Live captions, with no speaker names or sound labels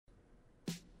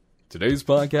Today's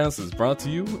podcast is brought to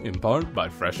you in part by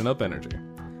Freshen Up Energy.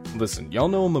 Listen, y'all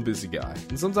know I'm a busy guy,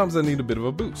 and sometimes I need a bit of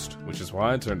a boost, which is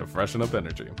why I turn to Freshen Up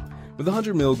Energy. With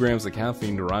 100 milligrams of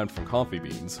caffeine derived from coffee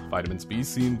beans, vitamins B,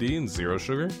 C, and D, and zero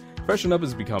sugar, Freshen Up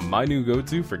has become my new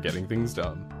go-to for getting things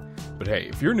done. But hey,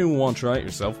 if you're new and want to try it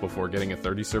yourself before getting a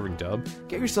 30-serving tub,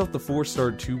 get yourself the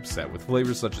 4-star tube set with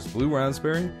flavors such as Blue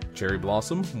Raspberry, Cherry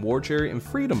Blossom, War Cherry, and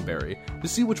Freedom Berry to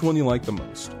see which one you like the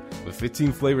most. With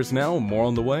 15 flavors now and more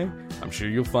on the way, I'm sure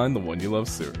you'll find the one you love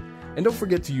soon. And don't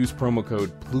forget to use promo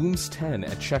code PLUMES10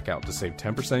 at checkout to save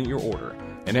 10% your order.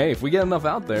 And hey, if we get enough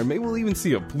out there, maybe we'll even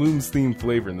see a Plumes-themed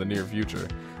flavor in the near future.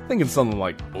 Thinking something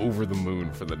like Over the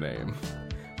Moon for the name.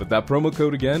 But that promo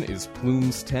code again is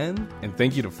PLUMES10, and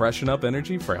thank you to Freshen Up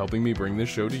Energy for helping me bring this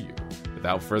show to you.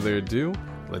 Without further ado,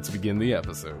 let's begin the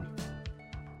episode.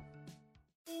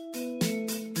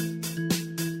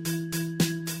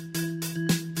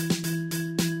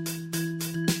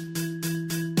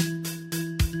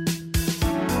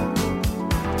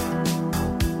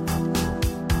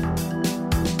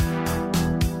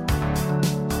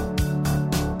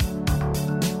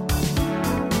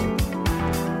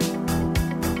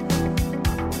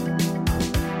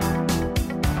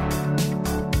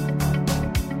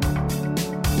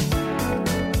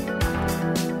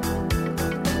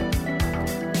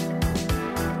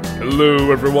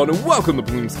 Hello everyone and welcome to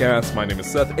Plumescast. My name is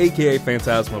Seth, aka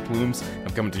Phantasma Plumes.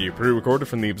 I'm coming to you pre-recorded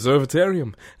from the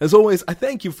Observatarium. As always, I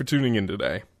thank you for tuning in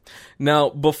today. Now,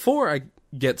 before I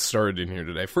get started in here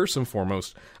today, first and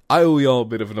foremost, I owe y'all a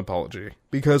bit of an apology.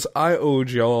 Because I owed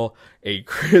y'all a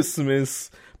Christmas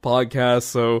podcast,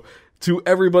 so to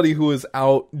everybody who is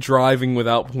out driving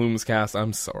without Plumescast,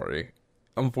 I'm sorry.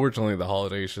 Unfortunately, the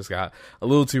holidays just got a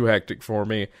little too hectic for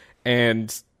me,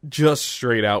 and just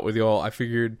straight out with y'all, I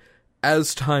figured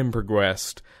as time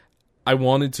progressed, I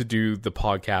wanted to do the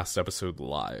podcast episode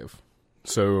live.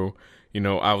 So,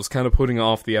 I was kind of putting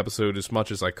off the episode as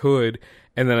much as I could,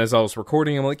 and then as I was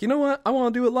recording, I'm like, you know what, I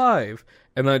want to do it live.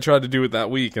 And then I tried to do it that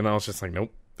week, and I was just like,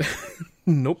 nope.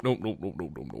 Nope.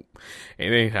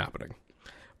 It ain't happening.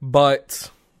 But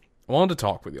I wanted to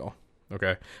talk with y'all,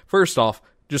 okay? First off,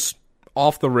 just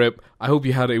off the rip, I hope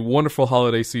you had a wonderful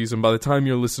holiday season. By the time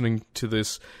you're listening to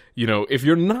this, if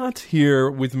you're not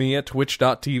here with me at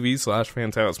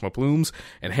twitch.tv/phantasmaplumes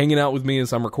and hanging out with me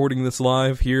as I'm recording this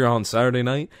live here on Saturday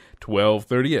night,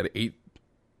 12:30 at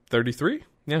 8:33?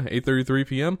 Yeah, 8:33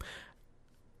 p.m.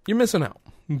 You're missing out.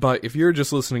 But if you're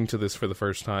just listening to this for the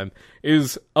first time, it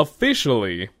is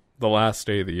officially the last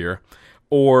day of the year.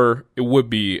 Or it would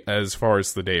be as far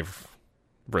as the day of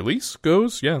release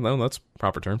goes. Yeah, no, that's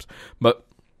proper terms. But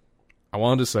I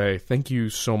wanted to say thank you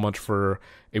so much for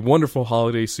a wonderful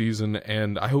holiday season,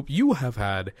 and I hope you have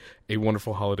had a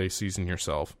wonderful holiday season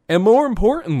yourself. And more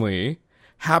importantly,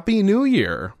 Happy New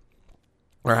Year.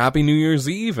 Or Happy New Year's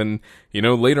Eve, and,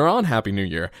 later on, Happy New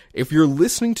Year. If you're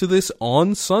listening to this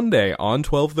on Sunday, on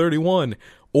 12/31,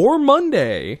 or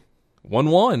Monday,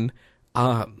 1/1,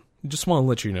 just want to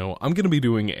let you know, I'm going to be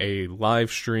doing a live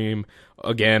stream,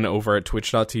 again, over at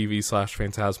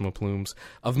twitch.tv/phantasmaplumes,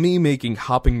 of me making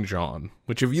Hopping John,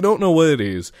 which if you don't know what it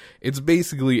is, it's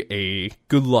basically a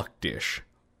good luck dish.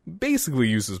 Basically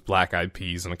uses black-eyed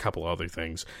peas and a couple other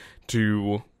things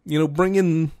to, bring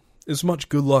in as much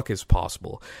good luck as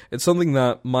possible. It's something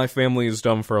that my family has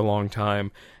done for a long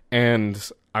time,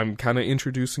 and I'm kind of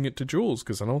introducing it to Jules,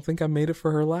 because I don't think I made it for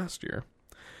her last year.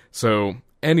 So,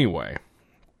 anyway,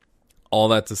 all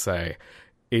that to say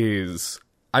is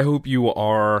I hope you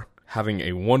are having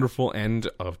a wonderful end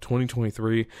of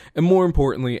 2023, and more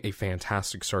importantly, a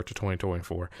fantastic start to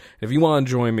 2024. If you want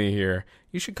to join me here,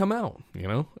 you should come out,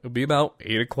 It'll be about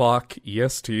 8 o'clock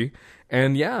EST,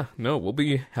 and we'll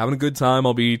be having a good time.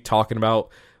 I'll be talking about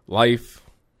life,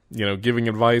 giving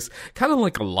advice, kind of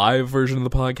like a live version of the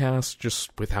podcast,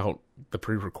 just without the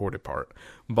pre-recorded part.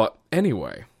 But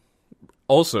anyway,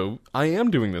 also, I am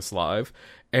doing this live,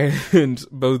 and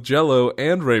both Jello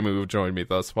and Raymu have joined me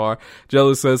thus far.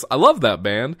 Jello says, I love that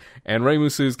band, and Raymu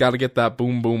says, gotta get that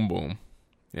boom, boom, boom.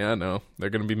 Yeah, no, they're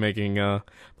gonna be making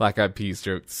Black Eyed Peas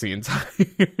jokes the entire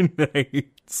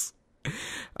night.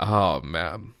 Oh,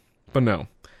 man. But no,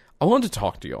 I wanted to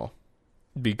talk to y'all,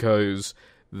 because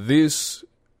this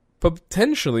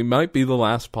potentially might be the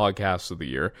last podcast of the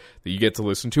year that you get to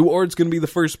listen to, or it's going to be the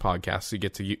first podcast you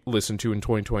get to listen to in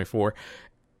 2024.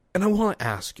 And I want to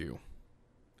ask you,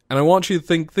 and I want you to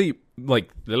think think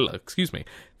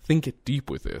it deep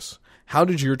with this. How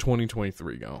did your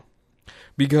 2023 go?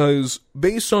 Because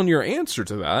based on your answer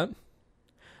to that,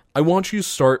 I want you to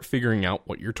start figuring out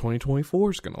what your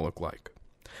 2024 is going to look like.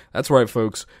 That's right,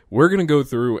 folks. We're going to go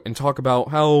through and talk about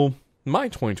how my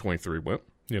 2023 went.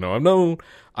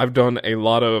 I've done a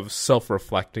lot of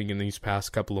self-reflecting in these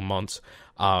past couple of months,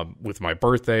 with my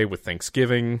birthday, with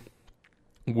Thanksgiving,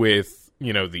 with,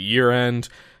 the year end.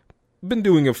 Been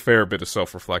doing a fair bit of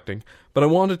self-reflecting, but I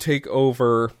want to talk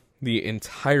over the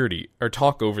entirety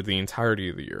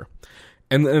of the year.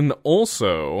 And then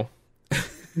also,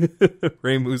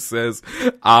 Ramu says,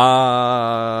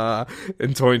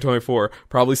 in 2024,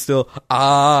 probably still,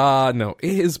 no,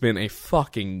 it has been a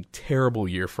fucking terrible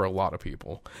year for a lot of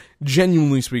people.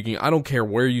 Genuinely speaking, I don't care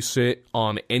where you sit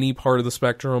on any part of the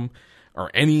spectrum,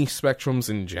 or any spectrums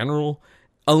in general,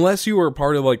 unless you are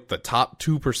part of, the top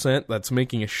 2% that's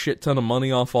making a shit ton of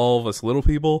money off all of us little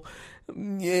people,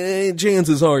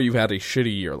 chances are you've had a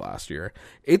shitty year last year.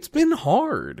 It's been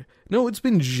hard. No, it's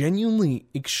been genuinely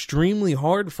extremely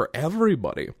hard for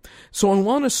everybody. So I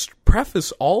want to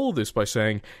preface all of this by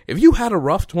saying, if you had a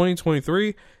rough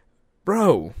 2023,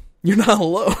 bro, you're not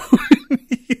alone.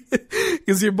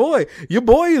 Because your boy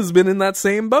has been in that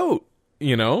same boat,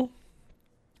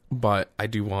 But I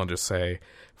do want to say,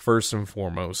 first and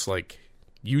foremost,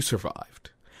 you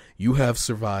survived. You have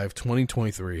survived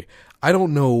 2023. I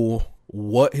don't know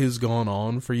what has gone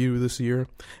on for you this year,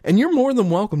 and you're more than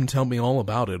welcome to tell me all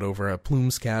about it over at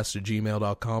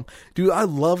plumescast@gmail.com. Dude, I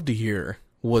love to hear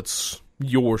what's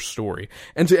your story.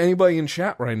 And to anybody in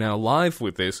chat right now, live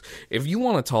with this, if you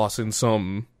want to toss in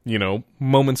some,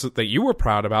 moments that you were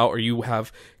proud about, or you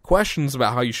have questions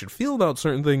about how you should feel about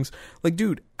certain things,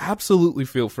 dude, absolutely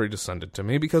feel free to send it to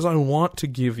me, because I want to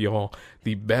give y'all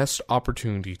the best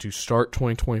opportunity to start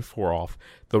 2024 off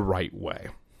the right way.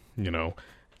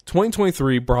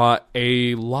 2023 brought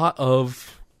a lot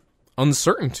of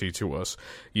uncertainty to us.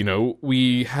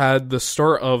 We had the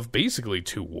start of basically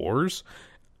 2 wars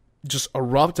just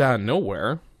erupt out of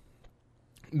nowhere.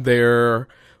 There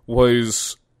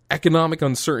was economic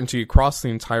uncertainty across the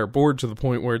entire board, to the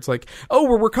point where it's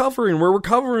we're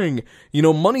recovering,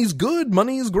 money's good,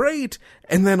 money's great,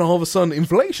 and then all of a sudden,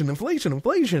 inflation, and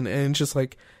it's just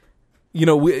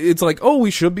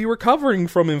we should be recovering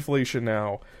from inflation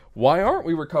now. Why aren't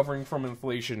we recovering from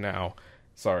inflation now?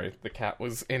 Sorry, the cat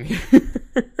was in here.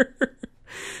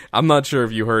 I'm not sure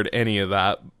if you heard any of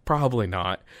that. Probably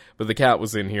not. But the cat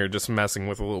was in here just messing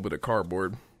with a little bit of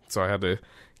cardboard. So I had to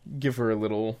give her a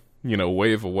little,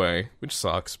 wave away, which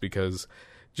sucks, because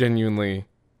genuinely,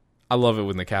 I love it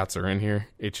when the cats are in here.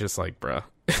 It's just bruh.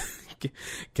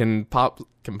 Can Papa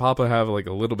have a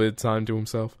little bit of time to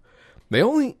himself? They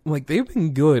only, they've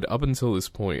been good up until this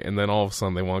point, and then all of a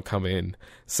sudden they want to come in.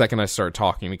 Second I start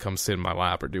talking, to come sit in my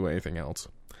lap or do anything else.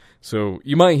 So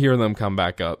you might hear them come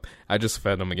back up. I just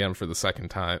fed them again for the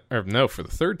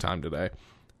third time today.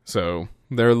 So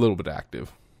they're a little bit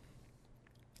active.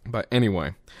 But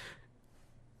anyway,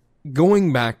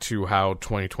 going back to how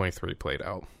 2023 played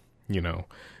out,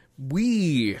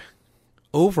 we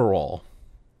overall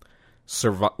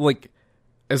survived.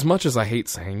 As much as I hate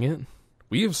saying it,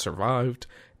 we have survived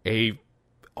a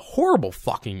horrible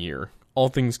fucking year, all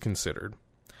things considered.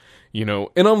 And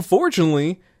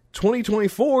unfortunately,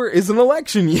 2024 is an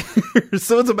election year,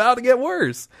 so it's about to get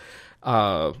worse.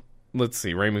 Let's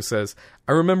see, Ramu says,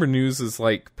 I remember news is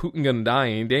Putin gonna die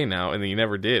any day now, and then he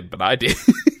never did, but I did.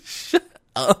 Shut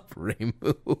up,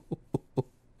 Ramu.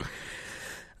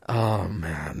 Oh,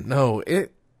 man. No,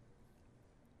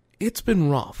 it's been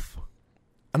rough.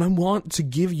 And I want to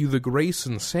give you the grace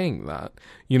in saying that.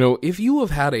 If you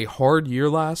have had a hard year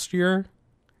last year,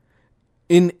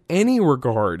 in any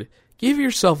regard, give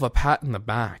yourself a pat in the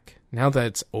back now that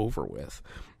it's over with.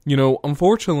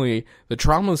 Unfortunately, the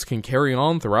traumas can carry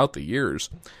on throughout the years,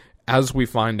 as we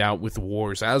find out with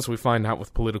wars, as we find out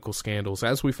with political scandals,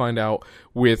 as we find out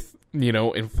with,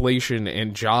 inflation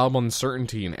and job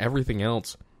uncertainty and everything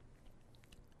else.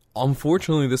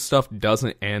 Unfortunately, this stuff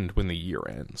doesn't end when the year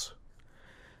ends.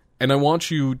 And I want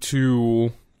you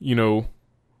to,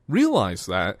 realize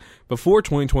that before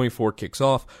 2024 kicks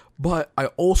off, but I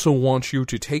also want you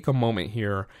to take a moment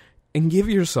here and give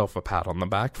yourself a pat on the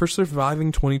back for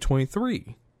surviving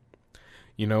 2023.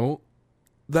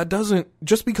 That doesn't,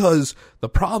 just because the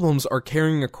problems are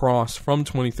carrying across from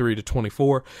 23 to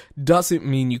 24, doesn't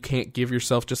mean you can't give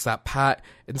yourself just that pat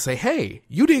and say, hey,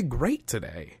 you did great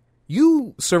today.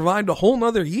 You survived a whole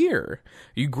nother year.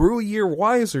 You grew a year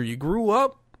wiser. You grew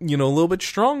up, a little bit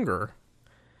stronger.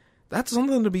 That's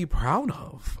something to be proud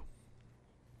of.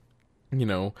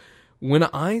 When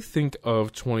I think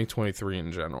of 2023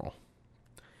 in general,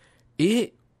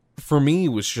 it, for me,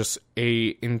 was just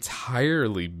a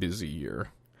entirely busy year.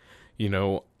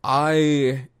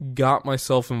 I got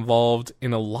myself involved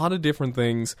in a lot of different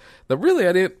things that really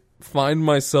I didn't find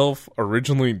myself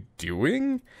originally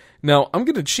doing. Now, I'm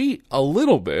going to cheat a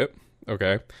little bit,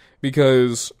 okay?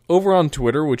 Because over on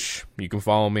Twitter, which you can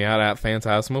follow me at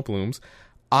Phantasmaplumes,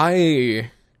 I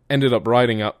ended up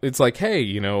writing up, it's like, hey,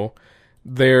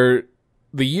 the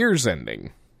year's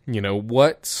ending.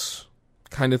 What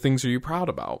kind of things are you proud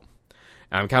about?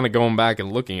 And I'm kind of going back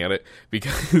and looking at it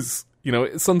because,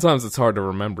 sometimes it's hard to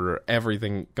remember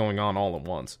everything going on all at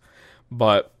once.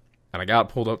 And I got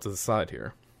pulled up to the side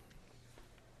here.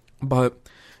 But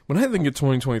when I think of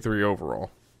 2023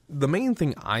 overall, the main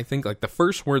thing I think, like the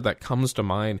first word that comes to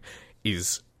mind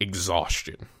is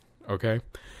exhaustion, okay?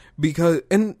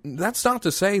 And that's not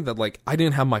to say that, like, I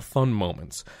didn't have my fun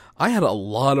moments. I had a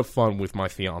lot of fun with my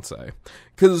fiance.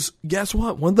 Because guess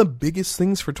what? One of the biggest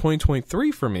things for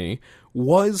 2023 for me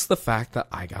was the fact that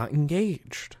I got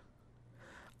engaged.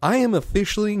 I am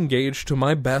officially engaged to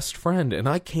my best friend, and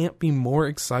I can't be more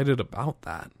excited about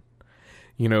that.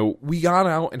 We got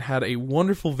out and had a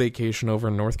wonderful vacation over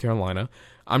in North Carolina.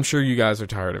 I'm sure you guys are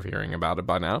tired of hearing about it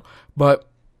by now, but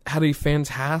had a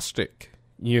fantastic,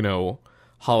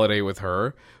 holiday with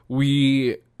her.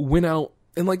 We went out,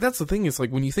 and like that's the thing, is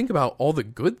like when you think about all the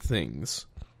good things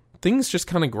just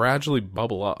kind of gradually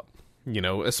bubble up,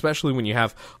 especially when you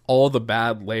have all the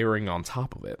bad layering on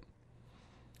top of it.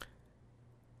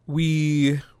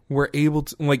 We were able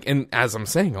to, like, and as I'm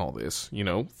saying all this,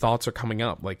 thoughts are coming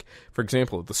up. Like, for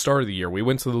example, at the start of the year, we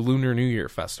went to the Lunar New Year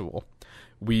festival.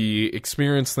 We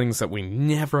experienced things that we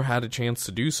never had a chance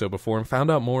to do so before and found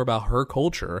out more about her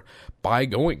culture by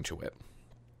going to it.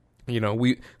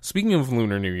 Speaking of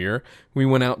Lunar New Year, we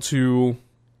went out to,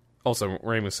 also,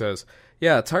 Ramus says,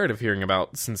 yeah, tired of hearing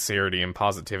about sincerity and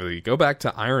positivity. Go back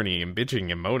to irony and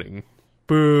bitching and moaning.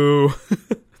 Boo.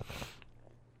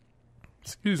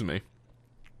 Excuse me.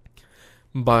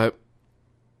 But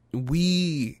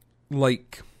we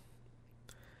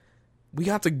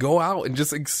got to go out and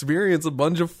just experience a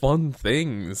bunch of fun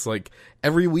things. Like,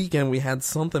 every weekend we had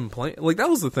something planned. Like, that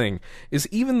was the thing, is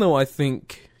even though I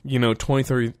think,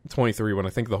 23, when I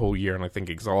think the whole year and I think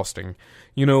exhausting,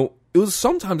 it was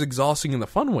sometimes exhausting in the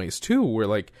fun ways too, where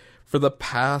like, for the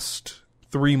past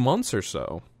 3 months or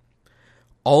so,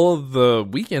 all of the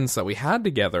weekends that we had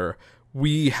together,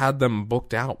 we had them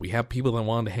booked out. We had people that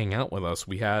wanted to hang out with us.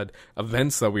 We had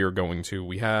events that we were going to.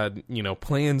 We had,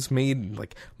 plans made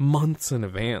like months in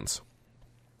advance.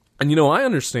 And, I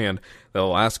understand that the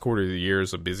last quarter of the year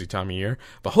is a busy time of year,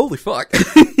 but holy fuck,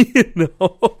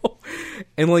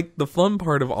 And like the fun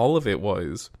part of all of it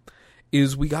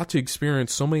is we got to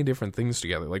experience so many different things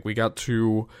together. Like we got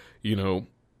to,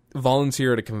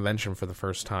 volunteer at a convention for the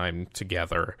first time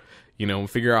together,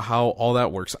 figure out how all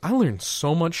that works. I learned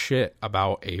so much shit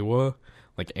about AWA,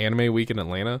 like Anime Week in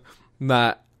Atlanta,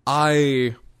 that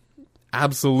I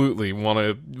absolutely want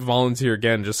to volunteer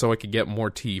again just so I could get more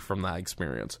tea from that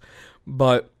experience.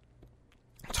 But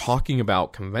talking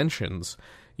about conventions,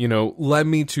 led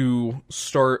me to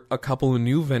start a couple of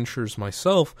new ventures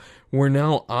myself, where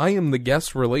now I am the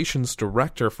guest relations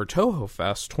director for Toho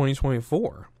Fest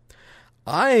 2024.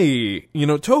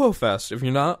 Toho Fest, if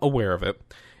you're not aware of it,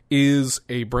 is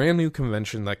a brand new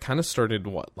convention that kind of started,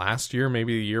 last year,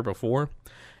 maybe the year before,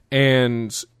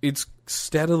 and it's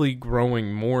steadily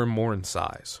growing more and more in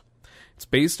size. It's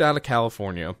based out of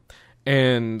California,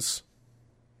 and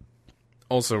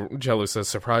also, Jello says,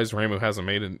 surprised Ramu hasn't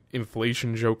made an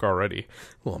inflation joke already.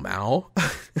 Well, now,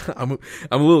 I'm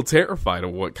a little terrified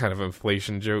of what kind of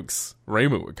inflation jokes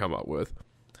Ramu would come up with.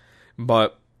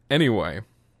 But, anyway,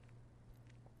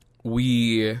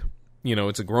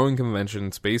 it's a growing convention.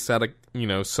 It's based out of,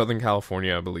 Southern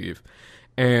California, I believe.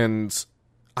 And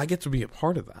I get to be a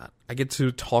part of that. I get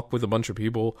to talk with a bunch of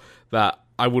people that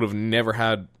I would have never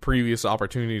had previous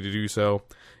opportunity to do so.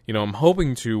 I'm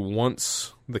hoping to,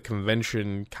 once the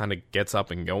convention kind of gets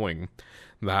up and going,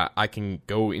 that I can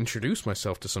go introduce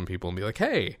myself to some people and be like,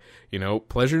 hey,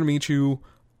 pleasure to meet you.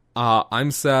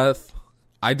 I'm Seth.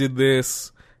 I did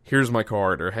this. Here's my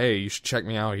card. Or, hey, you should check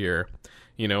me out here.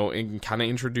 And kind of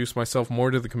introduce myself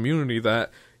more to the community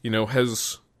that,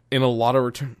 has, in a lot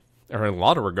of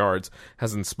regards,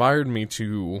 has inspired me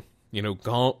to,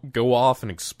 go off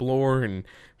and explore and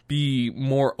be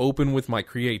more open with my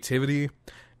creativity.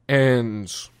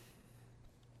 And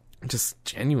just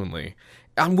genuinely,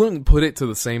 I wouldn't put it to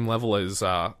the same level as,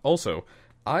 also,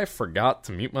 I forgot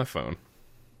to mute my phone.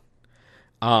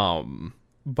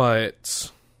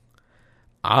 But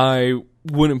I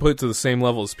wouldn't put it to the same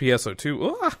level as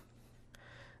PSO2.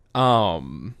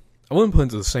 I wouldn't put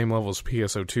it to the same level as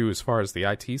PSO2 as far as the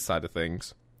IT side of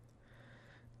things.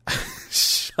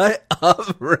 Shut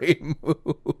up, Ramu.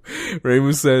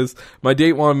 Ramu says, my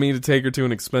date wanted me to take her to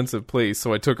an expensive place,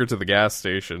 so I took her to the gas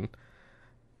station.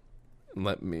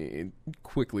 Let me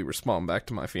quickly respond back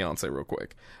to my fiance real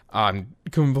quick. I'm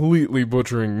completely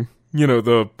butchering,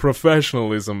 the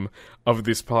professionalism of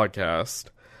this podcast.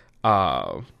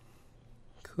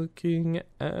 Cooking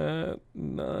at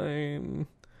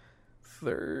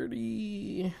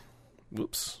 9:30.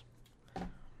 Whoops.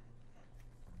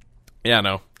 Yeah,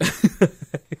 no.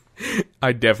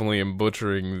 I definitely am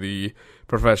butchering the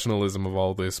professionalism of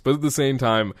all this, but at the same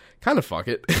time, kind of fuck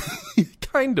it.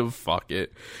 Kind of fuck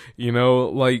it.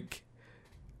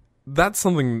 That's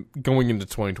something going into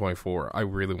 2024 I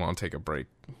really want to take a break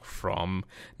from.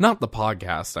 Not the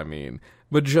podcast,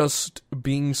 but just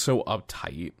being so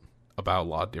uptight about a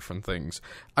lot of different things.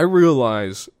 I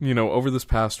realize, over this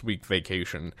past week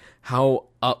vacation, how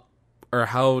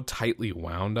tightly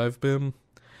wound I've been.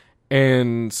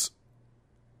 And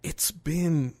it's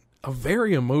been a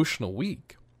very emotional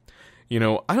week.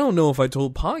 I don't know if I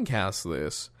told podcasts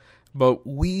this, but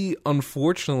we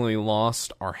unfortunately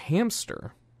lost our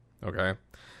hamster. Okay?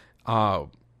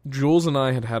 Jules and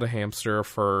I had a hamster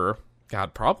for,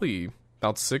 probably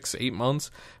about 6-8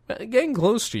 months. Getting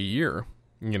close to a year.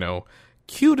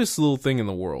 Cutest little thing in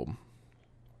the world.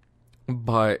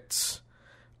 But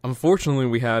unfortunately,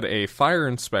 we had a fire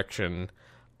inspection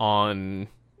on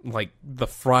the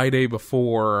Friday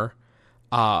before,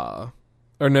 the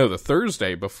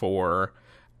Thursday before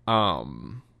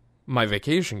my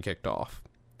vacation kicked off.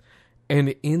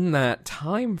 And in that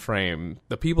time frame,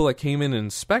 the people that came in and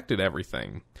inspected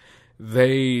everything,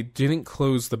 they didn't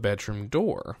close the bedroom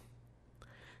door.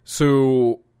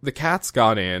 So the cats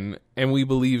got in, and we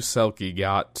believe Selkie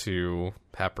got to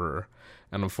Pepper,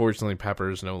 and unfortunately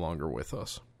Pepper is no longer with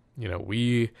us.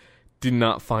 We did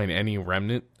not find any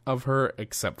remnant of her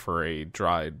except for a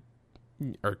dried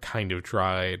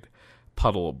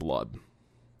puddle of blood.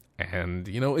 And,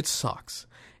 it sucks.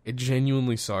 It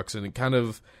genuinely sucks, and it kind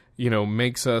of,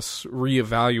 makes us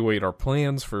reevaluate our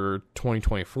plans for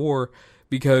 2024,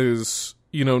 because,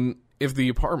 if the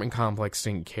apartment complex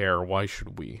didn't care, why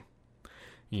should we?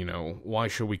 Why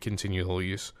should we continue the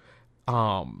lease?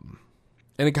 And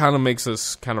it kind of makes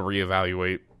us kind of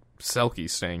reevaluate Selkie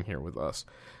staying here with us.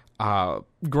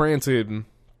 Granted,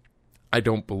 I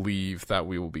don't believe that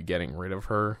we will be getting rid of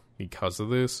her because of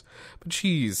this, but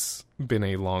she's been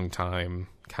a long time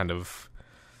kind of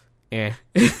And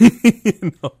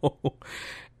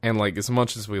as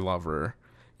much as we love her,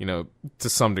 to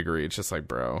some degree, it's just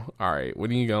bro, alright,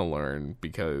 when are you gonna learn?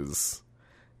 Because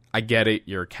I get it,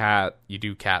 you're a cat, you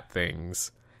do cat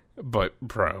things, but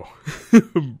bro.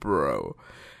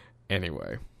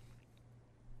 Anyway.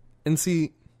 And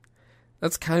see,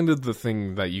 that's kind of the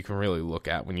thing that you can really look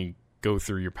at when you go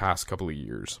through your past couple of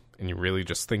years and you really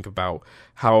just think about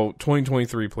how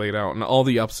 2023 played out and all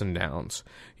the ups and downs.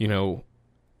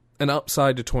 An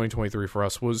upside to 2023 for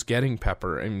us was getting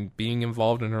Pepper and being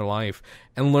involved in her life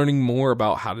and learning more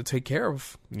about how to take care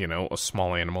of, a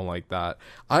small animal like that.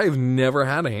 I've never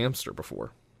had a hamster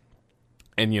before.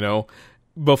 And,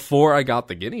 before I got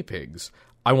the guinea pigs,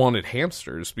 I wanted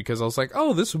hamsters because I was like,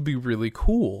 oh, this would be really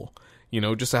cool.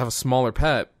 Just to have a smaller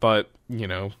pet, but,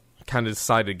 kind of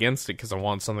decided against it because I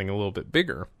want something a little bit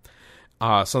bigger,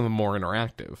 something more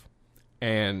interactive.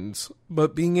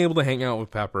 But being able to hang out with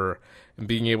Pepper and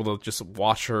being able to just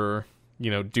watch her,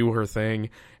 do her thing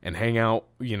and hang out,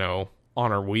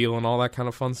 on her wheel and all that kind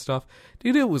of fun stuff,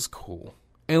 dude, it was cool.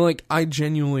 And I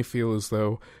genuinely feel as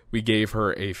though we gave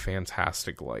her a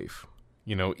fantastic life.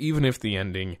 Even if the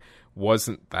ending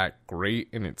wasn't that great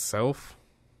in itself,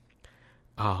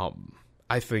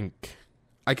 I think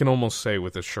I can almost say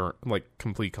with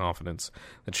complete confidence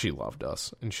that she loved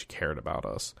us and she cared about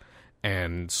us.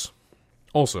 And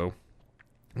also,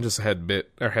 just a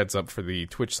heads up for the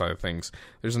Twitch side of things,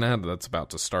 there's an ad that's about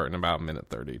to start in about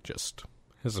 1:30, just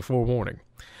as a forewarning.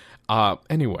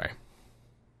 Anyway,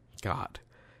 God,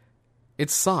 it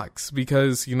sucks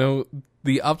because,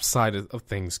 the upside of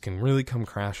things can really come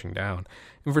crashing down.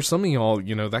 And for some of y'all,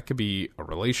 that could be a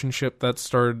relationship that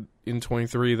started in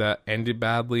 23 that ended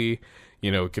badly.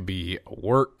 It could be a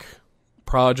work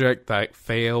project that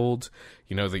failed,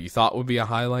 that you thought would be a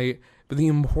highlight. But the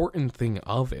important thing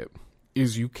of it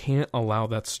is you can't allow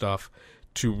that stuff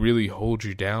to really hold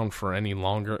you down for any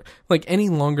longer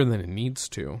than it needs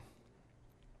to.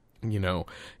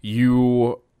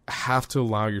 You have to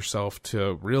allow yourself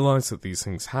to realize that these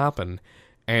things happen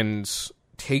and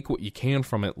take what you can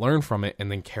from it, learn from it, and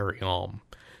then carry on.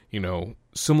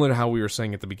 Similar to how we were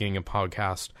saying at the beginning of the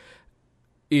podcast,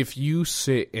 if you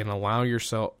sit and allow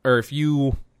yourself, or if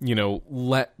you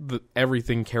let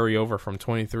everything carry over from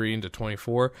 23 into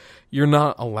 24, you're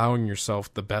not allowing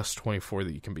yourself the best 24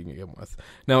 that you can begin with.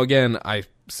 Now, again, I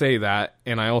say that,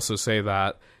 and I also say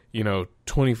that,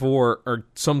 24, or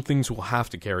some things will have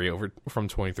to carry over from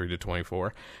 23 to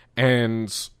 24.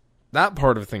 And that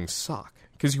part of things suck,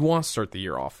 because you want to start the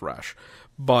year off fresh.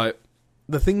 But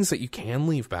the things that you can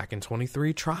leave back in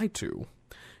 23, try to.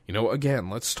 Again,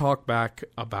 let's talk back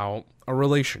about a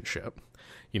relationship.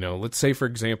 Let's say, for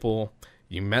example,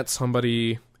 you met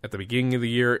somebody at the beginning of the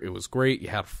year, it was great, you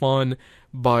had fun,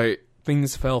 but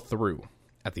things fell through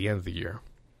at the end of the year,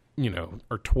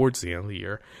 or towards the end of the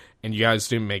year, and you guys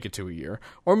didn't make it to a year.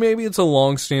 Or maybe it's a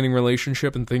long-standing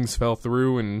relationship and things fell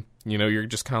through, and, you're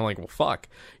just kind of like, well, fuck.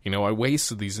 I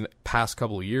wasted these past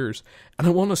couple of years, and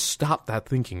I want to stop that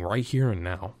thinking right here and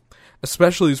now.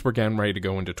 Especially as we're getting ready to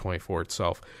go into 24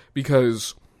 itself.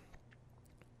 Because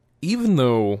even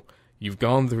though you've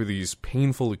gone through these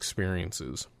painful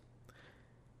experiences,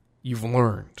 you've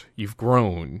learned, you've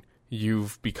grown,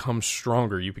 you've become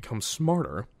stronger, you've become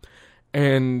smarter.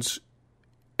 And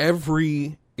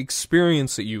every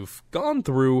experience that you've gone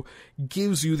through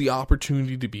gives you the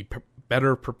opportunity to be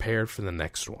better prepared for the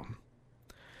next one.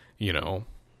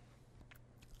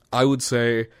 I would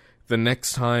say the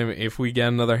next time, if we get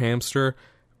another hamster,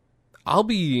 I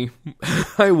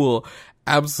will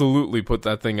absolutely put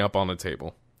that thing up on a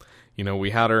table.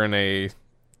 We had her in a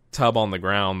tub on the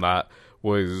ground that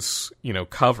was,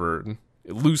 covered,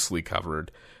 loosely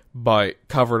covered, but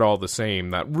covered all the same,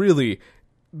 that really,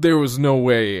 there was no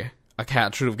way a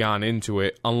cat should have gone into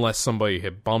it unless somebody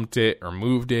had bumped it or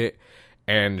moved it,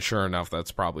 and sure enough,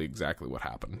 that's probably exactly what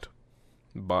happened.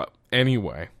 But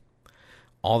anyway,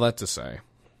 all that to say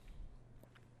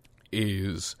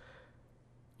is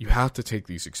you have to take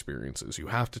these experiences. You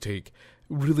have to take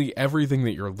really everything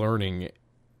that you're learning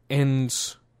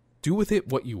and do with it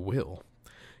what you will.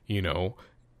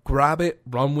 Grab it,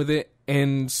 run with it,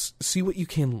 and see what you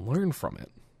can learn from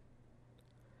it.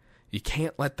 You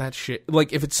can't let that shit...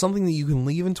 if it's something that you can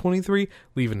leave in 23,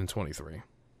 leave it in 23.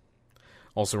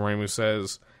 Also, Ramu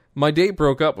says, my date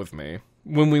broke up with me.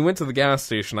 When we went to the gas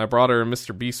station, I brought her a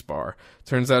Mr. Beast bar.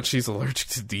 Turns out she's allergic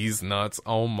to these nuts.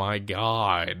 Oh my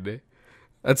god.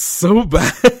 That's so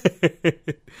bad.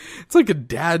 It's like a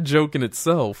dad joke in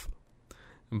itself.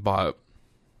 But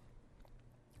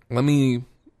let me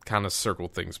kind of circle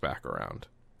things back around.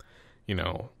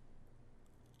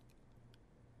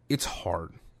 It's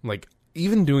hard.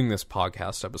 Even doing this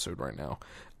podcast episode right now,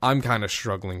 I'm kind of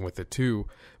struggling with it too.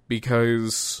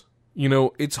 Because...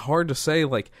 it's hard to say,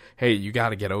 hey, you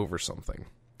gotta get over something.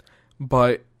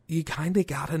 But you kind of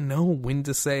gotta know when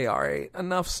to say, alright,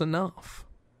 enough's enough.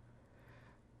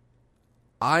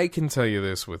 I can tell you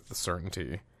this with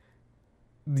certainty.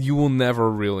 You will never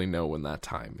really know when that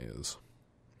time is.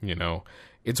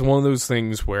 It's one of those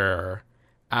things where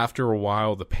after a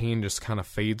while, the pain just kind of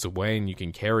fades away and you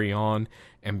can carry on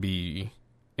and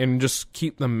just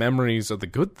keep the memories of the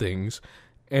good things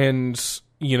and...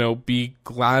 be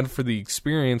glad for the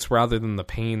experience rather than the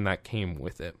pain that came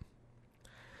with it.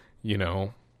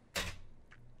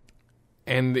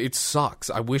 And it sucks.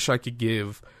 I wish I could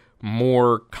give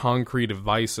more concrete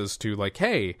advice as to,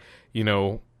 hey,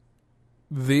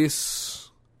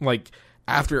 this,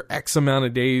 after X amount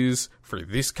of days for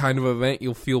this kind of event,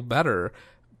 you'll feel better.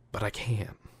 But I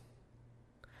can't.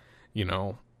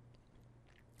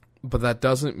 But that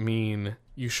doesn't mean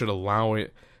you should allow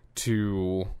it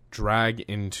to drag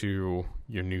into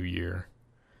your new year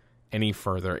any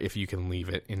further if you can leave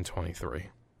it in 23.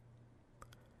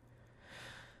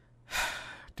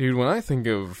 Dude, when I think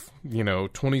of,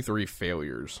 23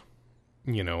 failures,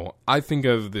 I think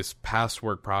of this past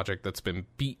work project that's been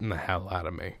beating the hell out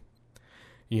of me.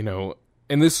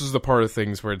 And this is the part of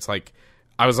things where it's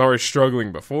I was already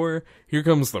struggling before, here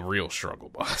comes the real struggle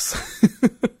bus.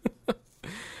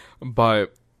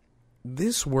 But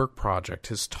this work project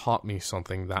has taught me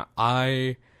something that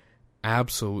I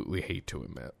absolutely hate to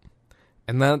admit.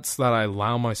 And that's that I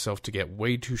allow myself to get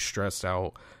way too stressed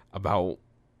out about,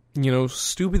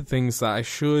 stupid things that I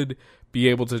should be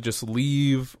able to just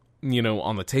leave,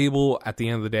 on the table at the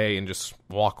end of the day and just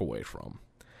walk away from.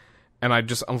 And I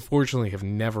just, unfortunately, have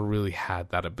never really had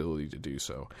that ability to do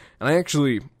so. And I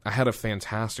had a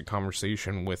fantastic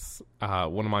conversation with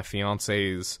one of my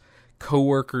fiance's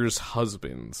coworkers'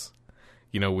 husbands.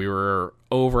 We were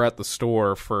over at the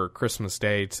store for Christmas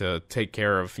Day to take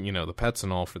care of, the pets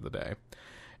and all for the day.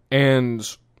 And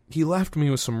he left me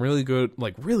with some really good,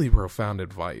 really profound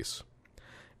advice.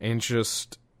 And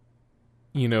just,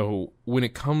 when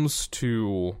it comes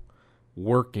to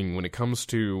working, when it comes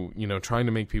to, trying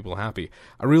to make people happy,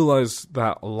 I realized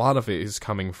that a lot of it is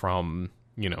coming from,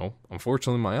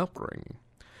 unfortunately, my upbringing.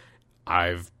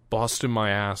 I've busted my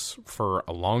ass for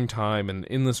a long time, and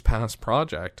in this past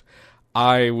project,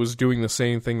 I was doing the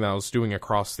same thing that I was doing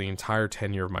across the entire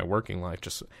tenure of my working life,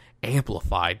 just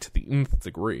amplified to the nth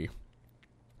degree,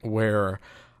 where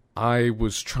I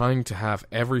was trying to have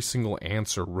every single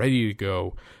answer ready to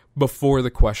go before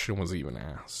the question was even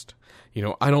asked.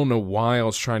 I don't know why I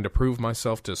was trying to prove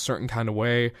myself to a certain kind of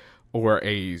way or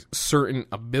a certain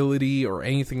ability or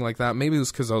anything like that. Maybe it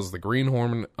was because I was the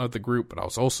greenhorn of the group, but I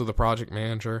was also the project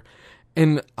manager.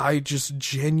 And I just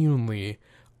genuinely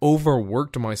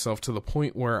overworked myself to the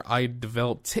point where I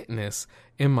developed tinnitus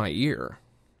in my ear,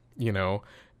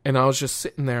 and I was just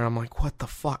sitting there and I'm like, what the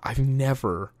fuck? I've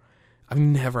never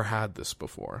had this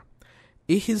before.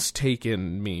 It has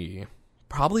taken me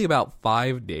probably about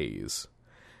 5 days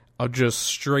of just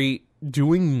straight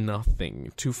doing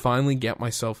nothing to finally get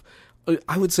myself,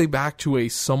 I would say, back to a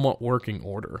somewhat working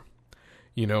order.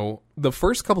 The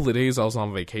first couple of days I was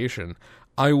on vacation,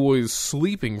 I was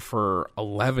sleeping for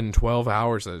 11, 12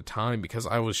 hours at a time because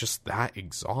I was just that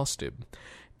exhausted.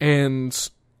 And,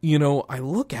 I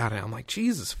look at it, I'm like,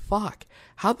 Jesus fuck,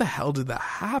 how the hell did that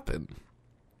happen?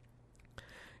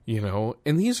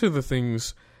 And these are the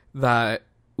things that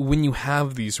when you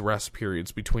have these rest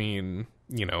periods between,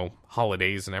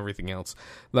 holidays and everything else,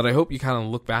 that I hope you kind of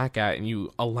look back at and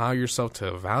you allow yourself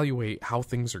to evaluate how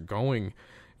things are going.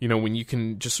 When you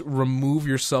can just remove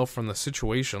yourself from the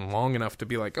situation long enough to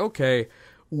be like, okay,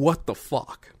 what the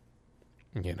fuck?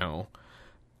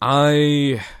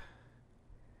 I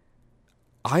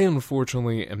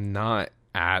unfortunately am not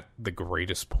at the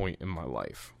greatest point in my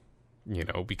life,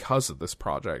 because of this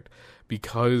project,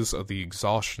 because of the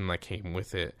exhaustion that came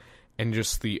with it, and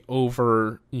just the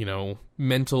over,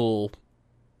 mental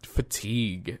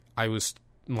fatigue I was,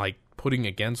 putting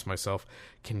against myself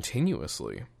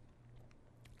continuously.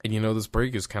 And, this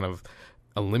break is kind of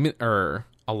a limit, or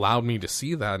allowed me to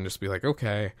see that and just be like,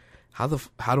 okay, how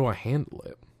do I handle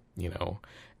it?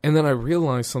 And then I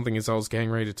realized something as I was getting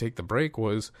ready to take the break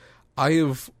was I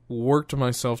have worked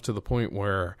myself to the point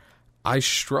where I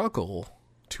struggle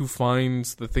to find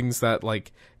the things that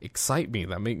excite me,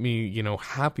 that make me,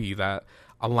 happy, that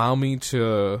allow me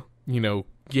to,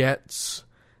 get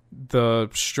the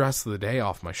stress of the day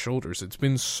off my shoulders. It's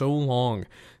been so long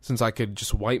since I could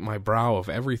just wipe my brow of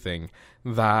everything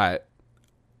that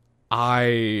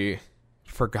I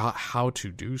forgot how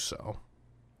to do so.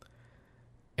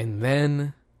 And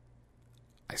then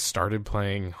I started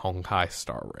playing Honkai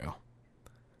Star Rail.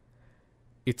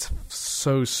 It's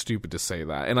so stupid to say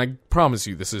that, and I promise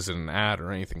you this isn't an ad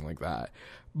or anything like that,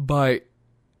 but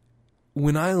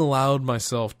when I allowed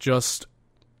myself just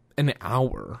an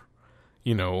hour,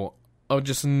 of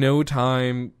just no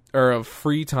time or of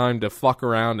free time to fuck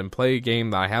around and play a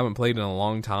game that I haven't played in a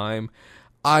long time,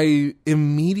 I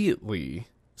immediately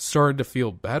started to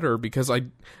feel better because not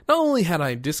only had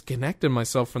I disconnected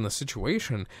myself from the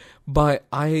situation, but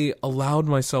I allowed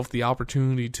myself the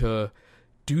opportunity to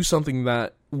do something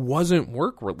that wasn't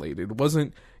work related,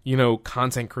 wasn't,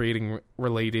 content creating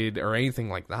related or anything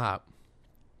like that.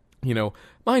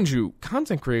 Mind you,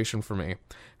 content creation for me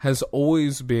has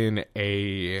always been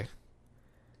a,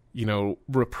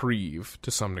 reprieve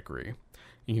to some degree.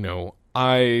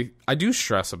 I do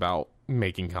stress about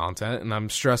making content, and I'm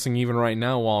stressing even right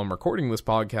now while I'm recording this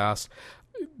podcast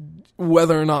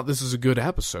whether or not this is a good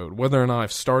episode, whether or not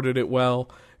I've started it well,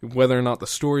 whether or not the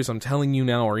stories I'm telling you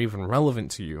now are even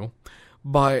relevant to you.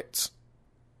 But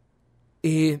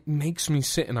it makes me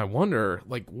sit and I wonder,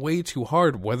 way too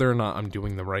hard, whether or not I'm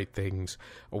doing the right things,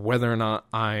 or whether or not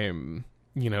I'm,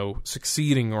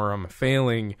 succeeding, or I'm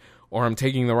failing, or I'm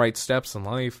taking the right steps in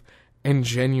life. And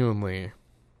genuinely,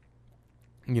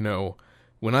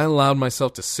 when I allowed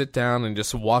myself to sit down and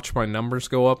just watch my numbers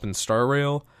go up in Star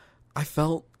Rail, I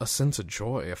felt a sense of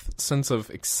joy, a sense of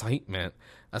excitement,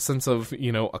 a sense of,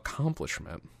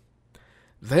 accomplishment.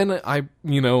 Then I,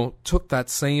 took that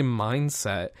same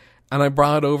mindset and I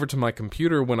brought it over to my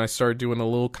computer when I started doing a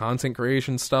little content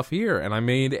creation stuff here. And I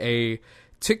made a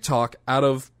TikTok out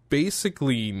of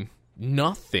basically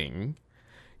nothing.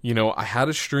 I had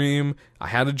a stream. I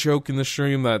had a joke in the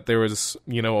stream that there was,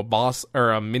 a boss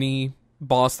or a mini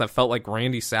boss that felt like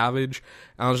Randy Savage.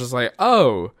 And I was just like,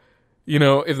 oh,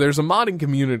 if there's a modding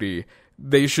community,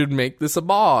 they should make this a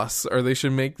boss, or they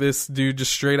should make this dude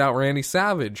just straight out Randy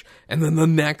Savage. And then the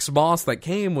next boss that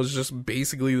came was just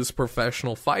basically this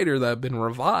professional fighter that had been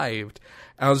revived.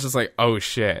 And I was just like, oh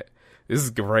shit, this is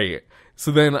great.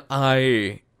 So then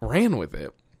I ran with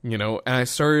it, and I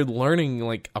started learning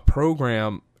a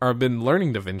program, or I've been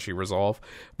learning DaVinci Resolve,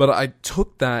 but I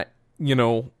took that,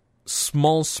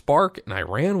 small spark and I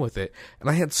ran with it, and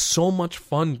I had so much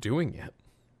fun doing it.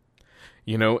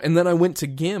 And then I went to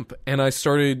GIMP and I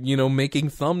started, making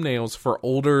thumbnails for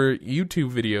older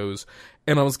YouTube videos,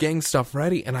 and I was getting stuff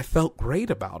ready, and I felt great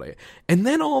about it. And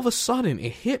then all of a sudden,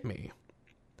 it hit me.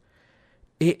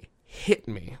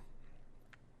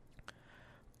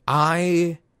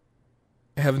 I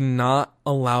have not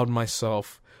allowed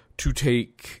myself to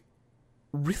take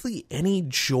really any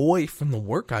joy from the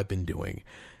work I've been doing,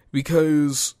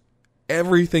 because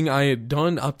everything I had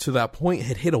done up to that point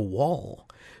had hit a wall.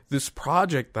 This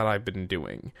project that I've been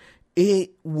doing,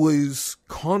 it was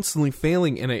constantly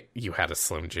failing, and you had a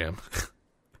Slim Jim.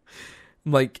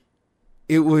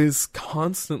 It was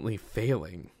constantly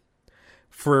failing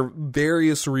for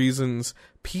various reasons.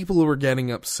 People were getting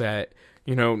upset,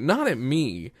 not at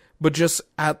me, but just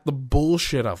at the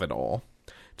bullshit of it all,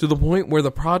 to the point where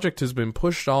the project has been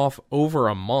pushed off over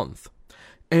a month.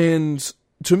 And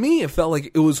to me, it felt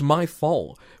like it was my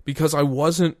fault because I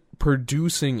wasn't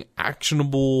producing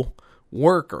actionable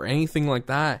work or anything like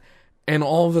that. And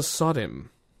all of a sudden,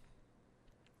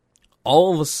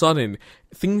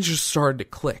 things just started to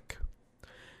click.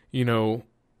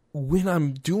 When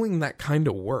I'm doing that kind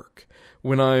of work,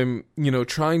 when I'm,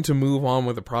 trying to move on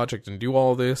with a project and do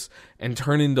all this and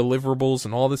turn in deliverables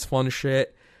and all this fun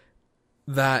shit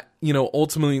that,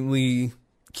 ultimately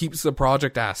keeps the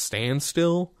project at a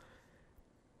standstill,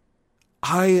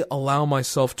 I allow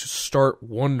myself to start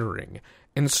wondering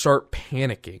and start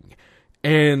panicking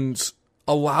and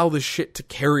allow the shit to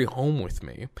carry home with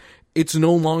me. It's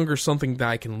no longer something that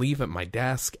I can leave at my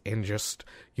desk and just,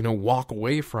 walk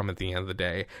away from at the end of the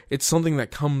day. It's something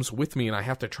that comes with me, and I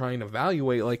have to try and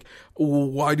evaluate,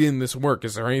 why didn't this work?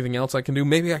 Is there anything else I can do?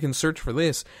 Maybe I can search for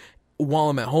this while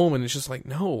I'm at home, and it's just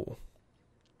no.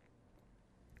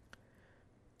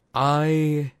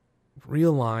 I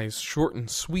realized, short and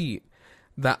sweet,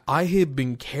 that I had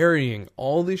been carrying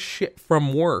all this shit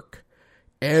from work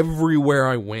everywhere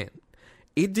I went.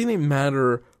 It didn't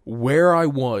matter where I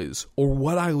was or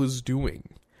what I was doing.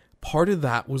 Part of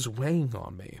that was weighing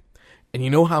on me. And you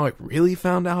know how I really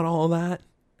found out all that?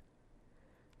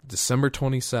 December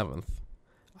 27th,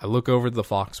 I look over at the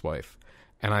Fox wife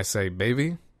and I say,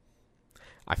 baby,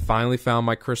 I finally found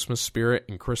my Christmas spirit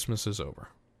and Christmas is over.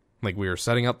 We were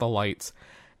setting up the lights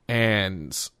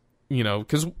and,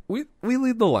 because we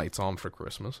leave the lights on for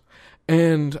Christmas.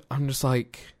 And I'm just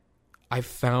like, I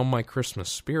found my Christmas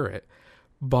spirit,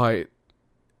 but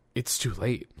it's too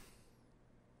late.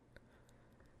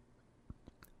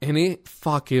 And it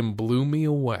fucking blew me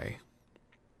away.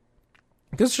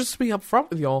 Because just to be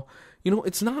upfront with y'all,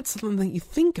 it's not something that you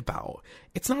think about.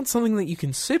 It's not something that you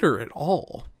consider at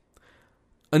all.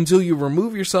 Until you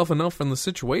remove yourself enough from the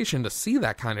situation to see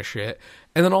that kind of shit.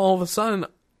 And then all of a sudden,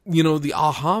 the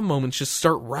aha moments just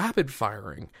start rapid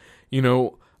firing. I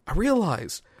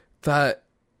realized that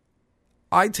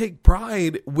I take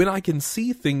pride when I can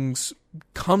see things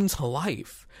come to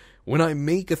life. When I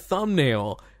make a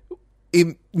thumbnail,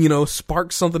 it,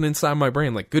 sparks something inside my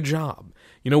brain, good job.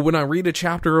 When I read a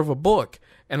chapter of a book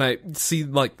and I see,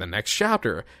 the next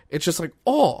chapter, it's just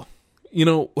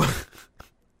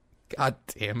God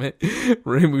damn it.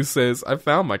 Ramu says, I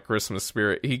found my Christmas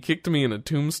spirit. He kicked me in a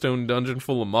tombstone dungeon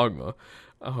full of magma.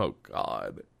 Oh,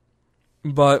 God.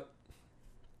 But,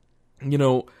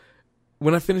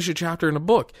 when I finish a chapter in a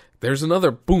book, there's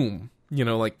another boom.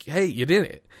 Hey, you did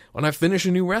it. When I finish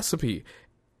a new recipe,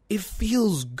 it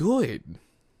feels good.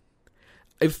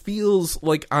 It feels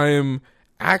like I'm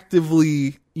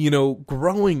actively,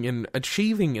 growing and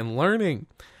achieving and learning.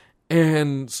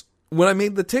 And when I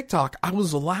made the TikTok, I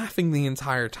was laughing the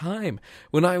entire time.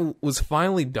 When I was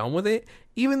finally done with it,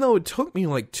 even though it took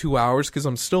me 2 hours because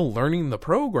I'm still learning the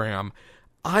program,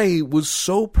 I was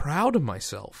so proud of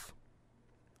myself.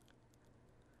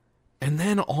 And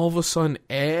then all of a sudden,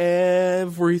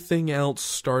 everything else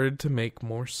started to make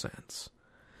more sense.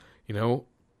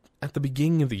 At the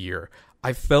beginning of the year,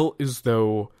 I felt as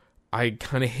though I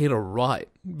kind of hit a rut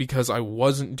because I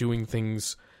wasn't doing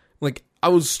things, I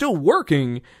was still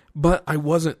working, but I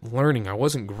wasn't learning, I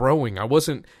wasn't growing, I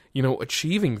wasn't,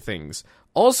 achieving things.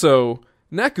 Also,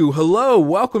 Neku, hello,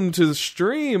 welcome to the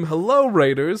stream. Hello,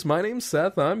 Raiders. My name's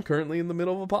Seth. I'm currently in the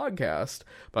middle of a podcast,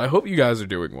 but I hope you guys are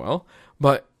doing well.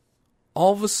 But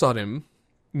all of a sudden,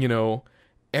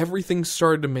 everything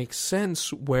started to make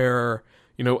sense where,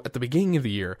 at the beginning of the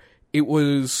year, it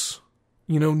was,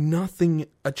 nothing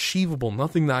achievable,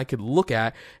 nothing that I could look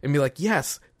at and be like,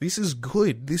 yes, this is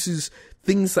good. This is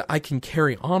things that I can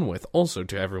carry on with. Also,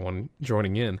 to everyone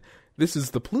joining in, this is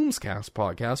the Plumescast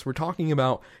podcast. We're talking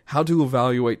about how to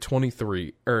evaluate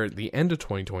the end of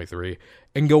 2023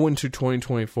 and go into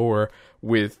 2024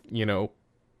 with,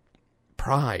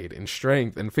 pride and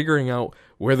strength and figuring out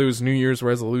where those New Year's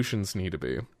resolutions need to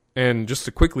be. And just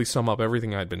to quickly sum up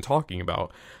everything I'd been talking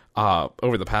about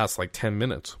over the past 10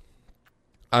 minutes,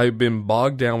 I've been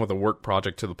bogged down with a work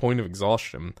project to the point of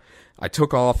exhaustion. I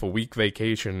took off a week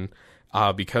vacation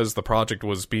because the project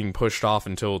was being pushed off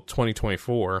until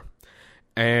 2024.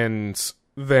 And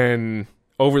then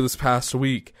over this past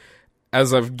week,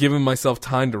 as I've given myself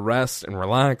time to rest and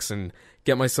relax and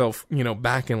get myself,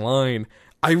 back in line,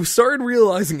 I started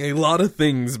realizing a lot of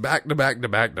things back to back to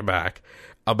back to back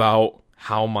about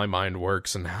how my mind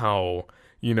works and how,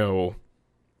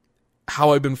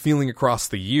 how I've been feeling across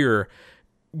the year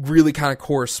really kind of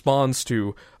corresponds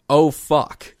to, oh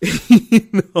fuck,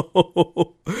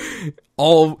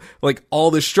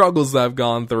 all the struggles that I've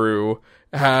gone through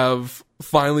have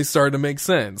finally started to make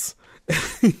sense.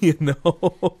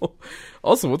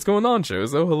 Also, what's going on,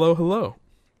 shows? Oh, hello.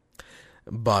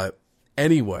 But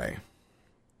anyway,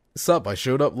 sup, I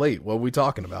showed up late. What are we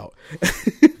talking about?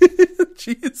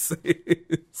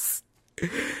 Jesus.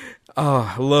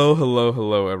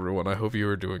 Hello, everyone. I hope you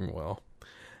are doing well.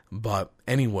 But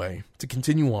anyway, to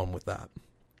continue on with that,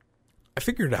 I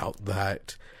figured out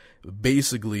that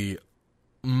basically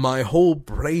my whole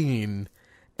brain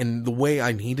and the way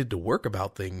I needed to work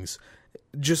about things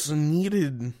just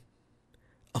needed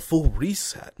a full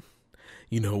reset.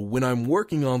 When I'm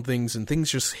working on things and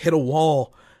things just hit a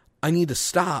wall, I need to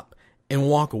stop and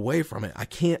walk away from it. I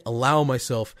can't allow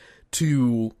myself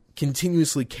to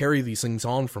continuously carry these things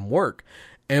on from work.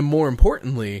 And more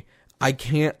importantly, I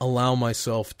can't allow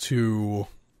myself to,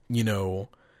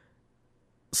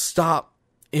 stop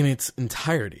in its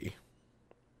entirety.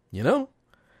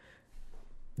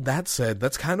 That said,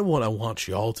 that's kind of what I want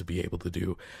y'all to be able to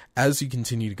do as you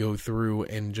continue to go through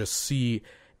and just see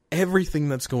everything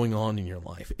that's going on in your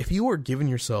life. If you are giving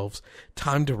yourselves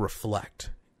time to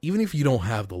reflect, even if you don't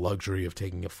have the luxury of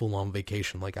taking a full-on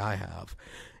vacation like I have,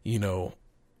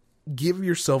 give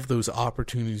yourself those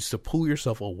opportunities to pull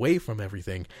yourself away from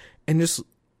everything and just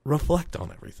reflect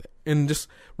on everything and just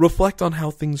reflect on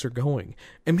how things are going.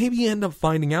 And maybe you end up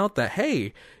finding out that,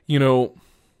 hey, the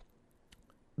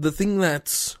thing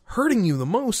that's hurting you the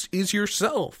most is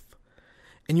yourself.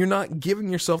 And you're not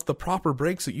giving yourself the proper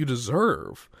breaks that you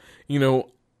deserve.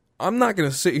 I'm not going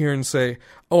to sit here and say,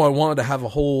 oh, I wanted to have a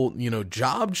whole,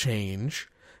 job change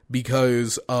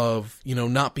because of,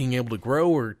 not being able to grow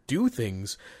or do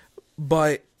things.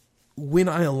 But when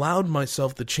I allowed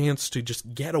myself the chance to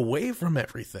just get away from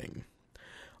everything,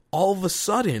 all of a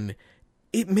sudden,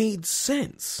 it made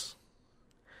sense.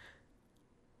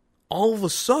 All of a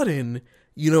sudden,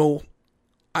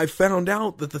 I found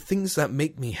out that the things that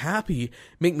make me happy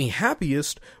make me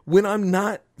happiest when I'm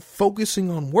not focusing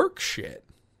on work shit.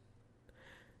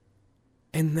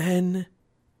 And then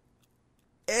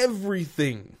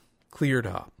everything cleared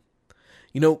up.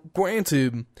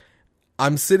 Granted,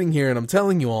 I'm sitting here and I'm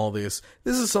telling you all this.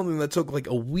 This is something that took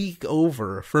a week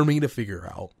over for me to figure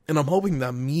out. And I'm hoping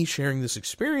that me sharing this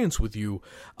experience with you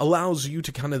allows you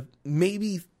to kind of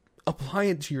maybe apply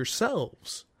it to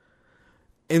yourselves.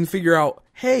 And figure out,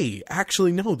 hey,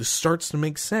 actually, no, this starts to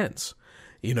make sense.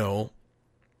 I'm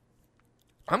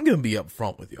going to be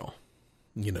upfront with y'all.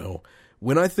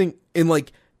 When I think,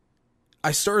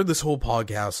 I started this whole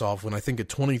podcast off when I think of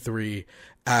 23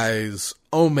 as,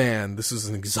 oh man, this is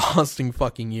an exhausting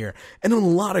fucking year. And in a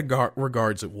lot of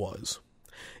regards, it was.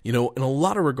 In a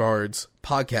lot of regards,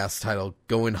 podcast title,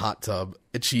 Go in Hot Tub,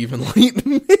 Achieve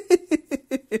Enlightenment.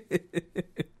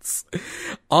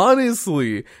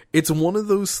 Honestly, it's one of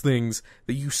those things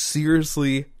that you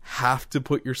seriously have to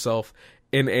put yourself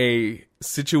in a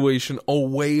situation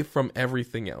away from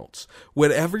everything else.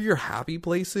 Whatever your happy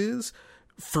place is,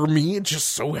 for me, it just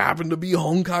so happened to be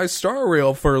Honkai Star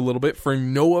Rail for a little bit for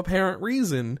no apparent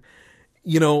reason,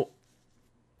 and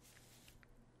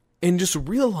just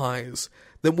realize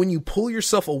that when you pull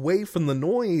yourself away from the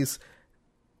noise,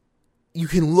 you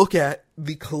can look at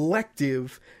the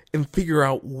collective and figure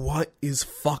out what is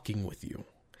fucking with you.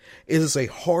 It is a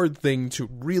hard thing to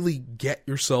really get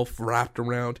yourself wrapped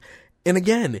around. And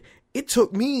again, it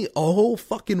took me a whole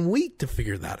fucking week to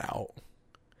figure that out.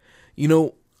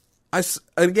 I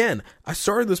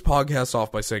started this podcast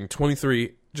off by saying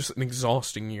 23, just an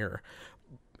exhausting year.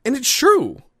 And it's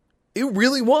true. It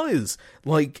really was.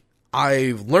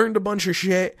 I've learned a bunch of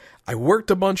shit. I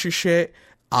worked a bunch of shit.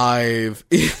 I'm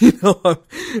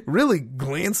really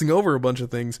glancing over a bunch of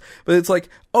things, but it's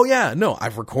oh yeah, no,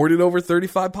 I've recorded over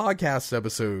 35 podcast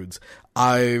episodes.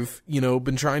 I've,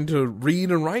 been trying to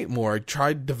read and write more. I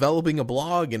tried developing a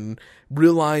blog and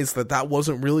realized that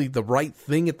wasn't really the right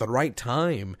thing at the right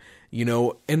time,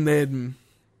 and then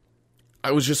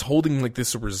I was just holding like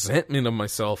this resentment of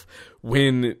myself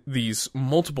when these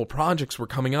multiple projects were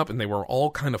coming up and they were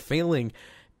all kind of failing.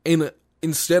 And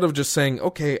instead of just saying,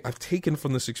 okay, I've taken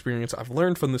from this experience, I've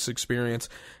learned from this experience,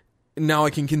 now I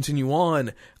can continue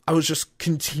on, I was just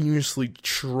continuously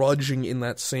trudging in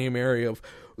that same area of,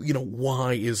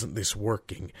 why isn't this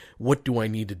working? What do I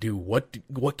need to do?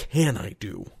 What can I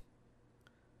do?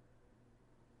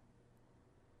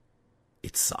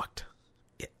 It sucked.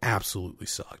 It absolutely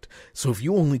sucked. So if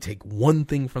you only take one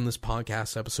thing from this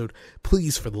podcast episode,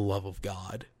 please, for the love of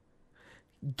God,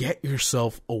 get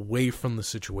yourself away from the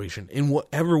situation in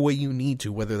whatever way you need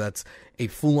to, whether that's a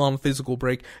full-on physical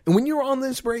break. And when you're on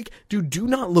this break, dude, do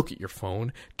not look at your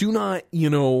phone. Do not,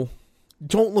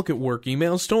 don't look at work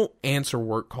emails. Don't answer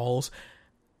work calls.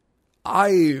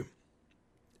 It's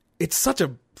such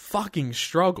a fucking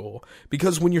struggle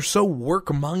because when you're so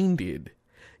work-minded,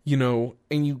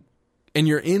 and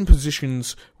you're in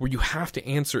positions where you have to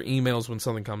answer emails when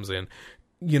something comes in,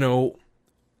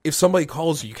 if somebody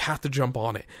calls you, you have to jump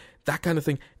on it. That kind of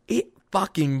thing. It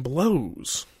fucking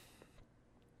blows.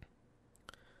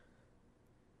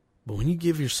 But when you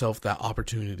give yourself that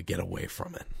opportunity to get away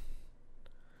from it,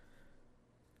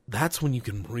 that's when you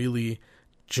can really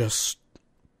just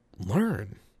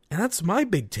learn. And that's my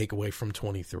big takeaway from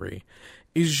 23,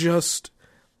 is just,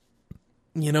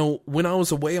 when I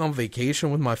was away on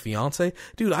vacation with my fiance,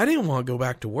 dude, I didn't want to go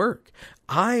back to work.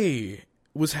 I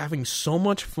was having so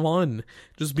much fun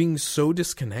just being so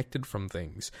disconnected from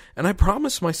things. And I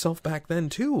promised myself back then,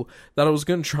 too, that I was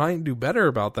going to try and do better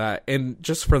about that. And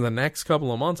just for the next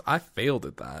couple of months, I failed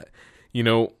at that,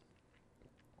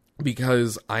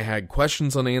 because I had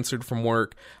questions unanswered from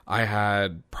work. I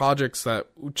had projects that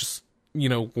just,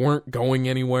 weren't going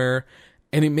anywhere.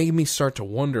 And it made me start to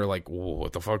wonder, like, well,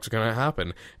 what the fuck's going to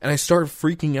happen? And I started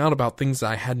freaking out about things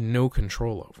that I had no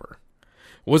control over.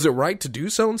 Was it right to do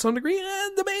so in some degree?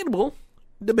 Debatable.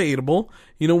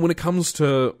 When it comes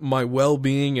to my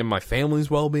well-being and my family's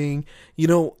well-being,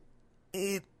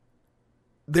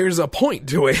 there's a point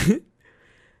to it.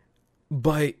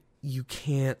 But you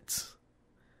can't,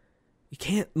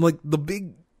 like, the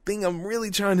big thing I'm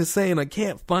really trying to say, and I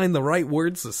can't find the right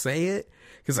words to say it,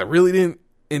 because I really didn't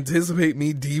anticipate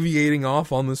me deviating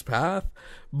off on this path,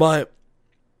 but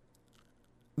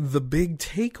the big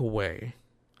takeaway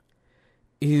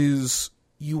is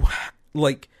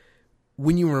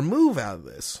when you remove out of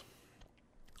this,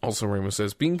 also Ramos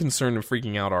says, being concerned and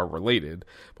freaking out are related,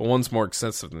 but one's more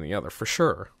excessive than the other, for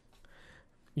sure.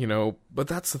 But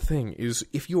that's the thing, is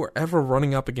if you are ever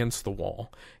running up against the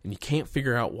wall and you can't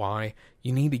figure out why,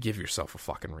 you need to give yourself a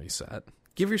fucking reset.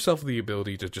 Give yourself the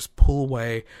ability to just pull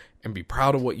away and be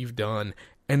proud of what you've done,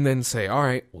 and then say, all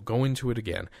right, we'll go into it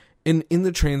again. And in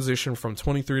the transition from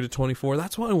 23 to 24,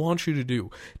 that's what I want you to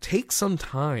do. Take some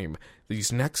time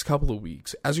these next couple of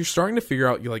weeks as you're starting to figure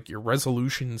out your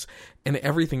resolutions and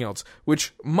everything else,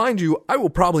 which, mind you, I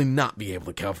will probably not be able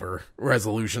to cover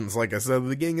resolutions, like I said at the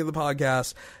beginning of the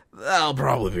podcast. That'll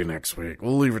probably be next week.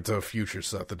 We'll leave it to a future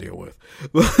set to deal with.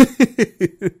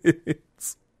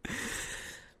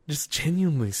 Just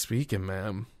genuinely speaking,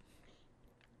 man,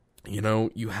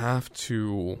 you have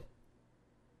to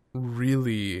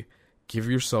really give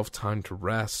yourself time to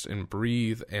rest and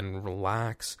breathe and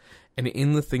relax. And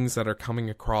in the things that are coming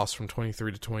across from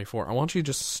 23 to 24, I want you to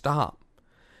just stop.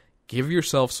 Give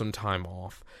yourself some time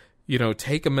off.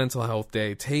 Take a mental health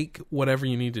day. Take whatever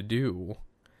you need to do.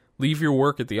 Leave your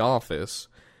work at the office.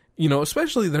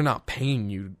 Especially they're not paying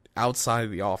you outside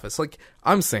of the office. Like,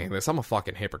 I'm saying this, I'm a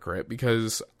fucking hypocrite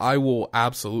because I will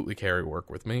absolutely carry work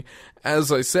with me. As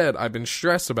I said, I've been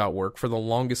stressed about work for the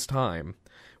longest time.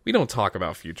 We don't talk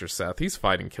about Future Seth. He's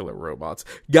fighting killer robots.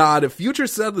 God, if Future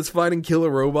Seth is fighting killer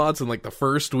robots in the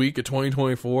first week of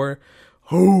 2024,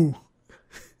 who?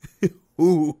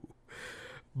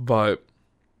 But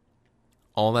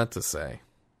all that to say,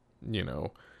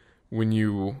 when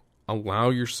you allow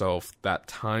yourself that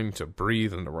time to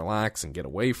breathe and to relax and get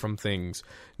away from things,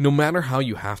 no matter how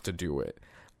you have to do it,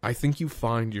 I think you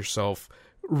find yourself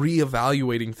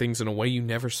reevaluating things in a way you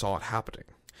never saw it happening.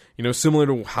 Similar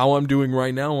to how I'm doing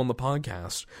right now on the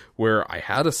podcast, where I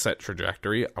had a set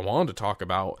trajectory. I wanted to talk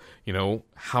about,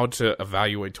 how to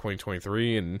evaluate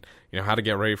 2023 and, how to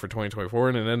get ready for 2024.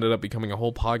 And it ended up becoming a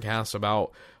whole podcast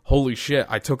about, holy shit,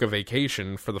 I took a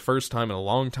vacation for the first time in a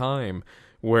long time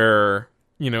where,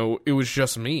 it was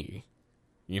just me,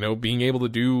 being able to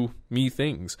do me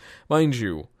things. Mind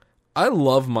you, I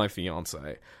love my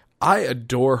fiance. I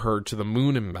adore her to the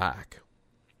moon and back.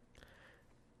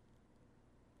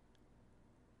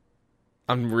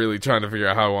 I'm really trying to figure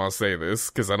out how I want to say this,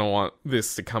 because I don't want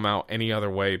this to come out any other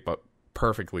way but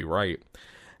perfectly right.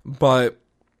 But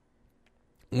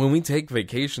when we take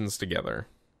vacations together,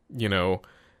 you know,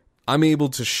 I'm able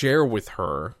to share with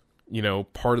her, you know,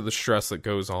 part of the stress that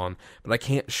goes on, but I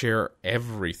can't share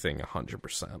everything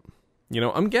 100%. You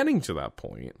know, I'm getting to that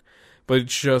point. But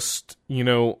it's just, you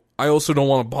know, I also don't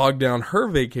want to bog down her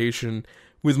vacation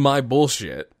with my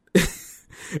bullshit.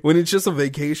 When it's just a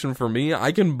vacation for me,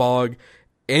 I can bog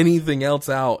anything else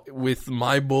out with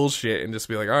my bullshit and just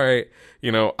be like, all right,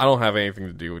 you know, I don't have anything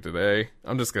to do with today.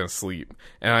 I'm just going to sleep.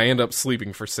 And I end up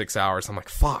sleeping for 6 hours. I'm like,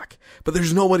 fuck. But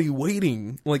there's nobody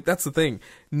waiting. Like, that's the thing.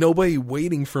 Nobody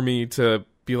waiting for me to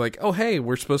be like, oh, hey,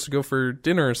 we're supposed to go for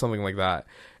dinner or something like that.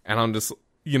 And I'm just,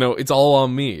 you know, it's all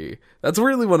on me. That's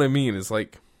really what I mean is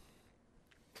like,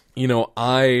 you know,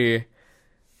 I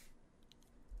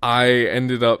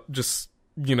ended up just,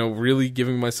 you know, really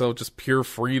giving myself just pure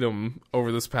freedom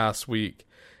over this past week.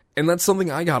 And that's something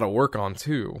I gotta work on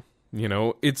too. You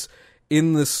know, it's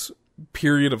in this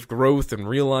period of growth and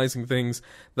realizing things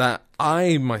that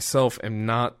I myself am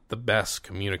not the best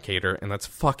communicator. And that's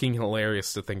fucking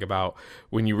hilarious to think about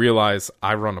when you realize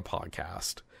I run a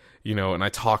podcast, you know, and I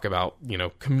talk about, you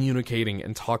know, communicating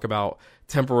and talk about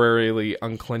temporarily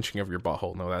unclenching of your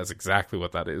butthole. No, that is exactly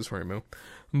what that is, Ramu.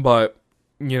 But,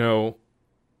 you know,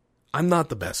 I'm not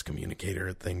the best communicator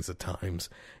at things at times.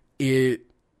 You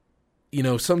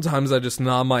know, sometimes I just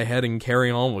nod my head and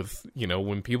carry on with, you know,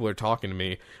 when people are talking to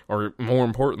me, or more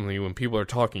importantly, when people are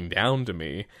talking down to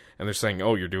me, and they're saying,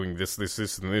 oh, you're doing this,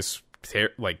 and this,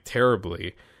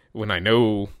 terribly, when I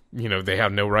know, you know, they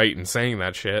have no right in saying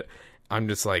that shit, I'm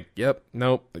just like, yep,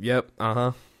 nope, yep,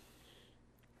 uh-huh.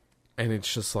 And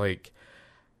it's just like,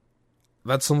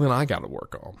 that's something I gotta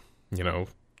work on, you know,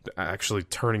 actually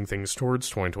turning things towards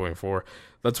 2024.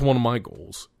 That's one of my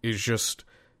goals, is just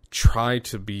try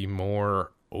to be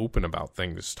more open about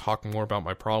things, talk more about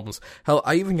my problems. Hell,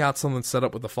 I even got something set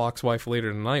up with the Fox wife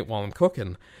later tonight while I'm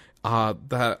cooking,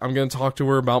 that I'm going to talk to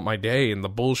her about my day and the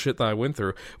bullshit that I went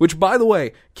through. Which, by the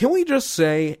way, can we just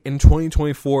say in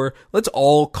 2024, let's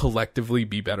all collectively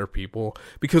be better people?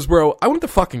 Because, bro, I went to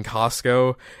fucking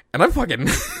Costco and I fucking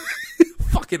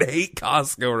fucking hate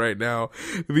Costco right now,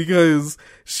 because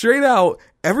straight out,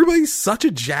 everybody's such a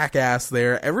jackass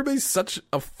there. Everybody's such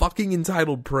a fucking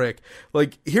entitled prick.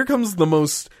 Like, here comes the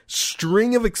most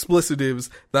string of explicitives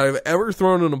that I've ever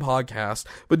thrown in a podcast.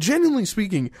 But genuinely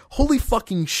speaking, holy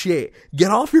fucking shit. Get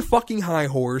off your fucking high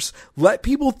horse. Let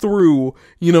people through,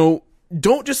 you know.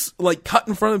 Don't just, like, cut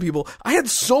in front of people. I had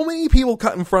so many people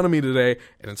cut in front of me today.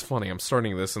 And it's funny, I'm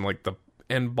starting this in, like, the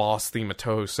end boss theme of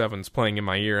Toho 7's playing in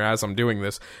my ear as I'm doing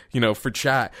this, you know, for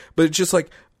chat. But it's just like,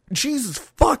 Jesus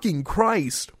fucking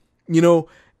Christ. You know,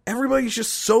 everybody's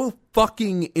just so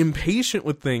fucking impatient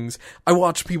with things. I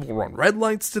watched people run red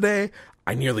lights today.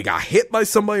 I nearly got hit by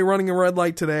somebody running a red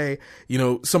light today. You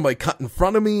know, somebody cut in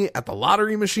front of me at the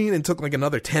lottery machine and took like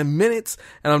another 10 minutes.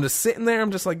 And I'm just sitting there.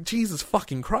 I'm just like, Jesus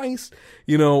fucking Christ.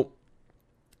 You know,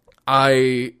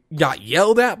 I got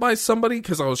yelled at by somebody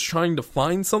because I was trying to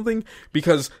find something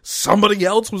because somebody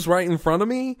else was right in front of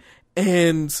me.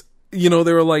 And, you know,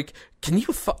 they were like, can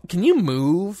you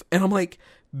move? And I'm like,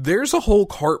 there's a whole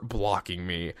cart blocking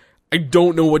me. I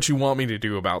don't know what you want me to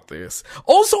do about this.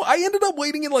 Also, I ended up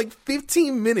waiting in like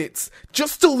 15 minutes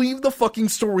just to leave the fucking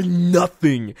store with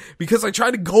nothing, because I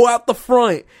tried to go out the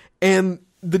front and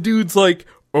the dude's like,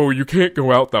 oh, you can't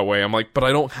go out that way. I'm like, but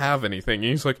I don't have anything. And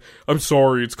he's like, I'm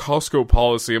sorry, it's Costco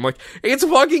policy. I'm like, it's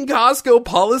fucking Costco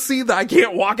policy that I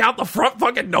can't walk out the front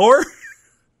fucking door?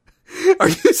 Are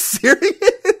you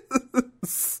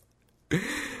serious?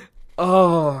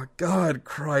 Oh, God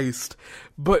Christ.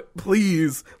 But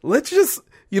please, let's just,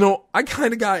 you know, I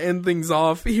kind of got to end things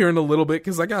off here in a little bit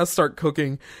because I got to start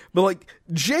cooking. But, like,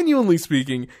 genuinely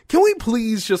speaking, can we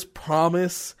please just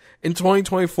promise in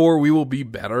 2024 we will be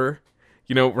better?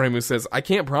 You know, Ramu says, I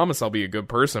can't promise I'll be a good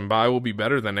person, but I will be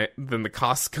better than the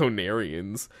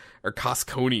Costconarians, or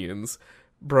Costconians.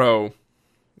 Bro,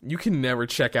 you can never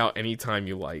check out anytime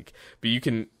you like, but you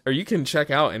can check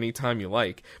out anytime you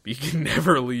like, but you can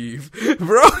never leave.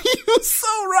 Bro, you're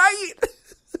so right.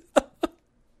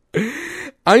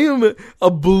 I am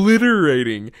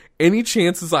obliterating any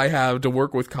chances I have to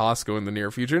work with Costco in the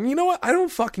near future. And you know what? I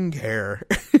don't fucking care.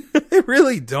 I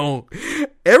really don't.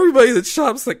 Everybody that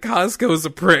shops at Costco is a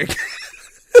prick.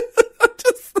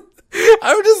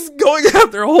 I'm just going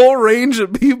after a whole range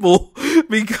of people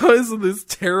because of this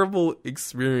terrible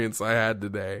experience I had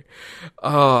today.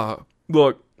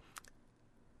 Look,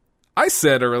 I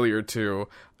said earlier too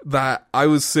that I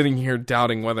was sitting here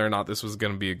doubting whether or not this was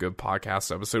going to be a good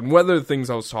podcast episode, and whether the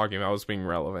things I was talking about was being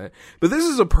relevant. But this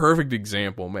is a perfect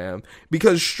example, man,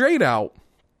 because straight out,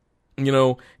 you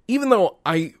know, even though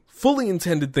I fully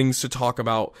intended things to talk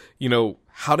about,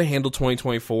 how to handle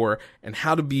 2024 and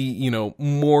how to be,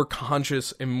 more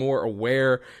conscious and more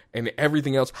aware and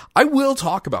everything else. I will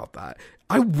talk about that.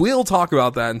 I will talk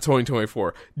about that in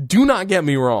 2024. Do not get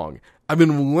me wrong. I've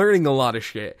been learning a lot of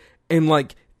shit,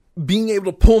 and being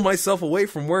able to pull myself away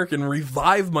from work and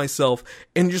revive myself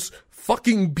and just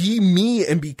fucking be me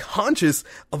and be conscious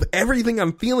of everything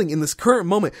I'm feeling in this current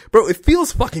moment. Bro, it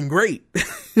feels fucking great.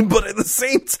 But at the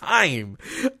same time,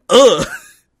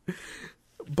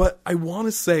 But I want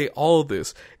to say all of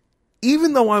this.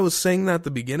 Even though I was saying that at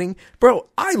the beginning, bro,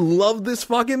 I love this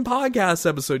fucking podcast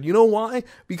episode. You know why?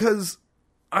 Because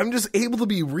I'm just able to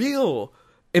be real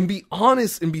and be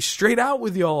honest and be straight out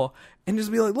with y'all and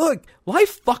just be like, look,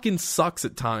 life fucking sucks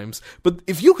at times, but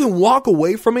if you can walk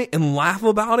away from it and laugh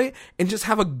about it and just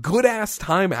have a good ass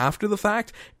time after the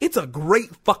fact, it's a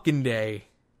great fucking day.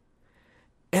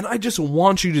 And I just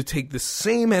want you to take the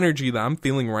same energy that I'm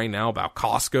feeling right now about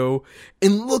Costco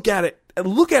and look at it,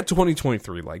 look at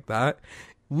 2023 like that.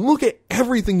 Look at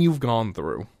everything you've gone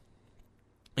through.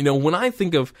 When I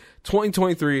think of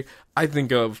 2023, I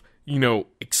think of,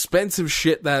 expensive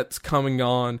shit that's coming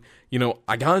on.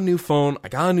 I got a new phone. I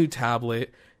got a new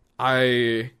tablet.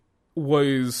 I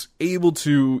was able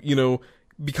to,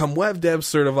 become web dev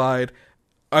certified.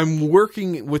 I'm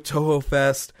working with Toho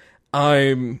Fest.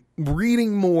 I'm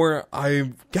reading more.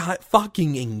 I've got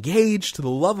fucking engaged to the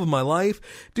love of my life.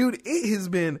 Dude, it has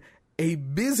been a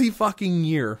busy fucking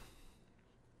year.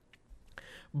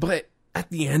 But at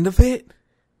the end of it,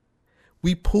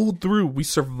 we pulled through, we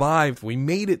survived, we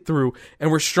made it through,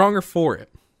 and we're stronger for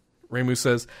it. Ramu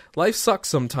says, life sucks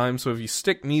sometimes, so if you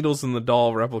stick needles in the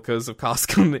doll replicas of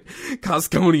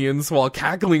Costconians while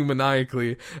cackling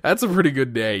maniacally, that's a pretty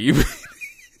good day.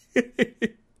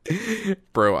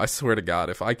 Bro, I swear to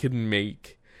God, if I could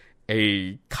make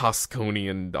a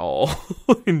Costconian doll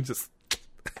and just,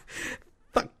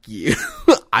 fuck you,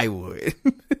 I would.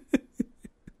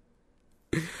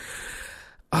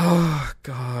 Oh,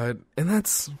 God. And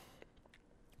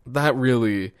that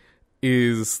really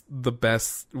is the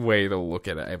best way to look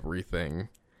at everything.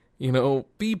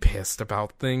 Be pissed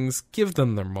about things. Give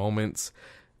them their moments.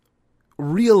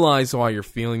 Realize why you're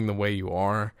feeling the way you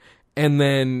are. And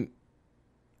then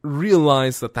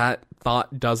realize that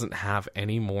thought doesn't have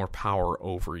any more power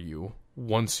over you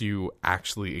once you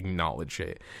actually acknowledge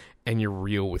it. And you're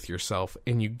real with yourself.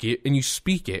 And you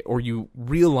speak it, or you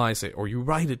realize it, or you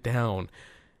write it down.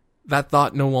 That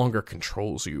thought no longer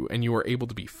controls you, and you are able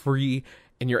to be free,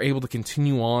 and you're able to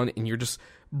continue on, and you're just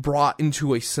brought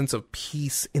into a sense of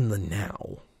peace in the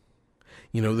now.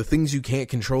 The things you can't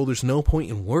control, there's no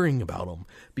point in worrying about them,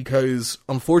 because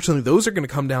unfortunately those are going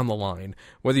to come down the line,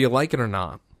 whether you like it or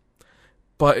not.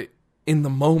 But in the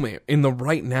moment, in the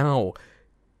right now,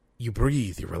 you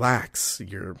breathe, you relax,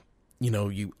 you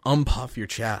unpuff your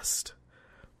chest,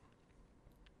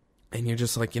 and you're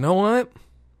just like, you know what?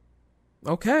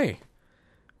 Okay,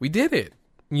 we did it.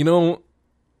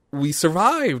 We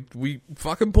survived. We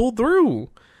fucking pulled through.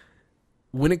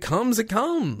 When it comes, it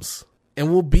comes.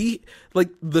 And we'll be,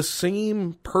 the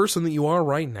same person that you are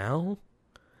right now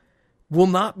will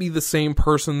not be the same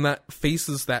person that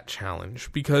faces that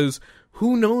challenge. Because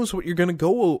who knows what you're going to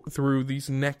go through these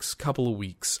next couple of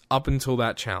weeks up until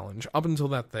that challenge, up until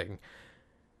that thing.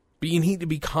 But you need to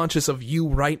be conscious of you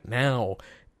right now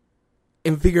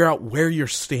and figure out where you're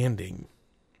standing.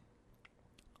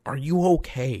 Are you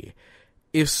okay?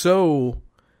 If so,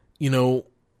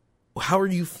 how are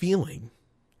you feeling?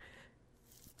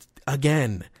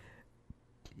 Again,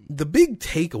 the big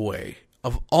takeaway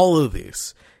of all of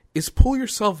this is pull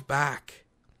yourself back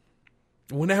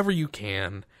whenever you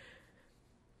can.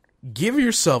 Give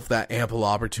yourself that ample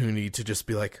opportunity to just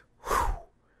be like, whew,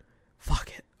 fuck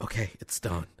it. Okay, it's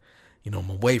done. I'm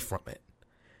away from it.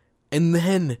 And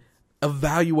then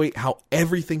evaluate how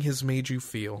everything has made you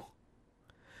feel.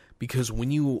 Because when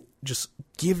you just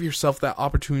give yourself that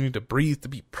opportunity to breathe, to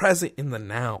be present in the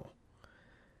now,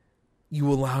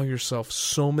 you allow yourself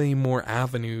so many more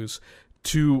avenues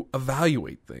to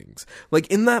evaluate things.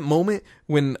 In that moment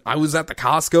when I was at the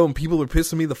Costco and people were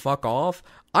pissing me the fuck off,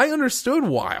 I understood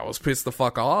why I was pissed the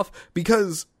fuck off.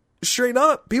 Because straight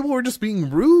up, people were just being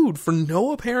rude for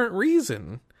no apparent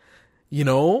reason.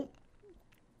 And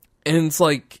it's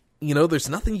there's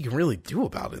nothing you can really do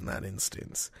about it in that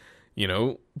instance.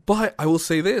 But I will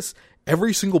say this,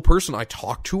 every single person I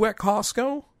talked to at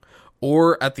Costco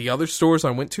or at the other stores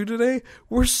I went to today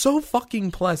were so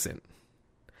fucking pleasant.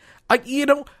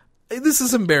 This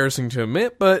is embarrassing to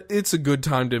admit, but it's a good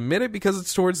time to admit it because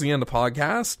it's towards the end of the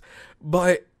podcast.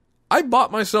 But I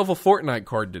bought myself a Fortnite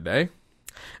card today.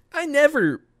 I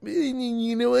never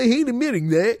you know, I hate admitting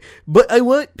that, but I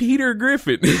want Peter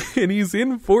Griffin, and he's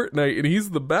in Fortnite, and he's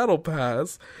the battle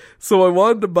pass, so I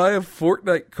wanted to buy a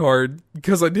Fortnite card,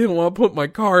 because I didn't want to put my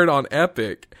card on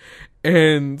Epic,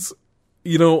 and,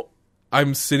 you know,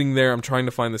 I'm sitting there, I'm trying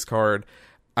to find this card,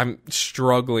 I'm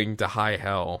struggling to high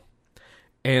hell,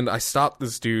 and I stopped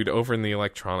this dude over in the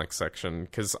electronics section,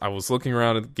 because I was looking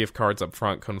around at the gift cards up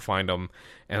front, couldn't find them,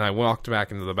 and I walked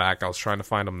back into the back, I was trying to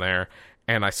find them there,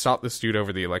 and I stopped this dude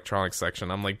over the electronics section.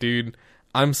 I'm like, dude,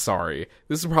 I'm sorry.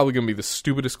 This is probably going to be the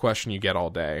stupidest question you get all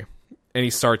day. And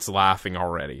he starts laughing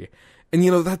already. And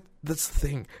you know, that's the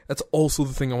thing. That's also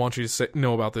the thing I want you to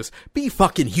know about this. Be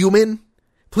fucking human.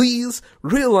 Please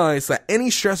realize that any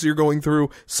stress you're going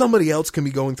through, somebody else can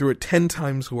be going through it 10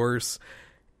 times worse.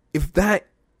 If that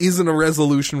isn't a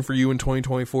resolution for you in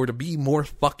 2024 to be more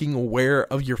fucking aware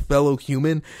of your fellow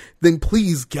human, then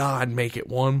please, God, make it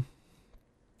one.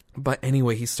 But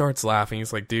anyway, he starts laughing.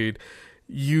 He's like, dude,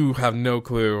 you have no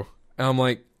clue. And I'm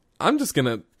like, I'm just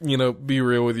gonna, you know, be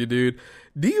real with you, dude.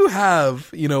 Do you have,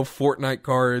 you know, Fortnite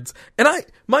cards? And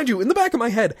mind you, in the back of my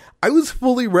head, I was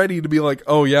fully ready to be like,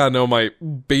 oh yeah, no, my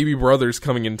baby brother's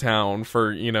coming in town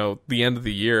for, you know, the end of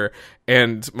the year.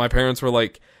 And my parents were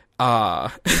like,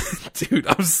 dude,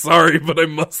 I'm sorry, but I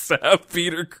must have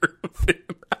Peter Griffin.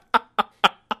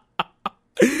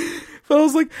 But I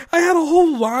was like, I had a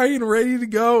whole line ready to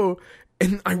go,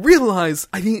 and I realized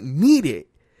I didn't need it.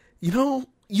 You know,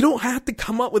 you don't have to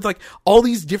come up with like all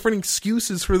these different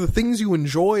excuses for the things you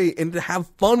enjoy and to have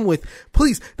fun with.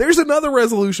 Please, there's another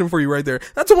resolution for you right there.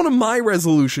 That's one of my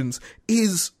resolutions,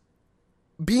 is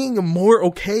being more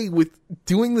okay with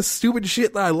doing the stupid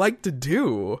shit that I like to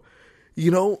do.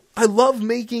 You know, I love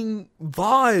making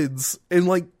VODs and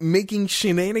like making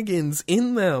shenanigans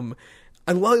in them.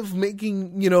 I love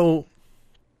making, you know,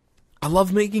 I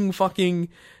love making fucking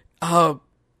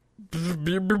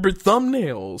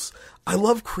thumbnails. I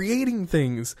love creating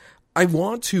things. I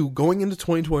want to, going into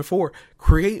 2024,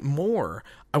 create more.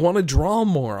 I want to draw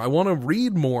more. I want to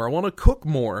read more. I want to cook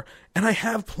more. And I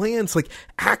have plans, like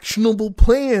actionable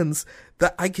plans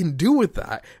that I can do with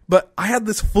that. But I had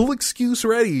this full excuse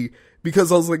ready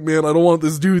because I was like, man, I don't want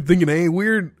this dude thinking any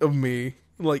weird of me.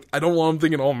 Like, I don't want him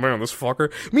thinking, oh man, this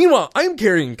fucker. Meanwhile, I'm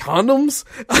carrying condoms.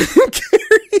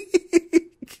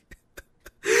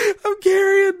 I'm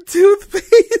carrying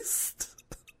toothpaste.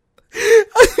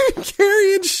 I'm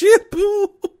carrying shampoo.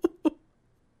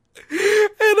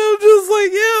 And I'm just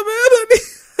like, yeah, man,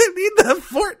 I need that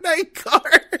Fortnite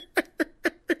card.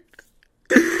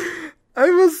 I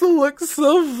must have looked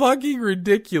so fucking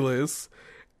ridiculous.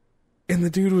 And the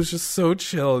dude was just so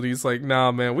chill, and he's like,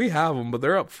 nah, man, we have them, but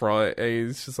they're up front. And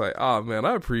he's just like, oh, man,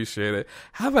 I appreciate it.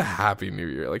 Have a happy new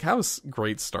year. Like, have a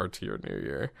great start to your new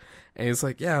year. And he's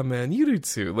like, yeah, man, you do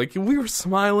too. Like, we were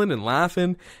smiling and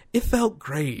laughing. It felt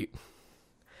great.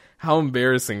 How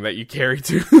embarrassing that you carry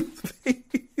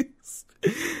toothpaste.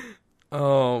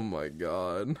 Oh, my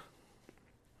God.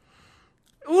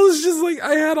 It was just like,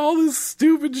 I had all this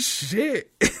stupid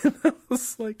shit. And I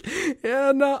was like,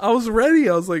 yeah, no, I was ready.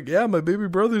 I was like, yeah, my baby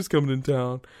brother's coming in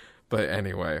town. But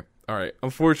anyway, alright.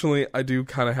 Unfortunately, I do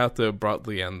kind of have to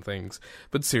abruptly end things.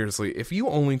 But seriously, if you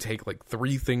only take like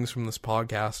 3 things from this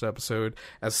podcast episode,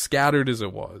 as scattered as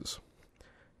it was,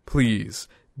 please,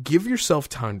 give yourself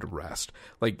time to rest.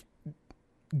 Like,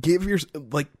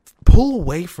 pull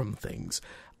away from things.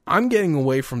 I'm getting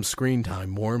away from screen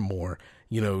time more and more,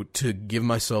 you know, to give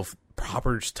myself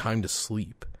proper time to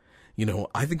sleep. You know,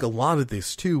 I think a lot of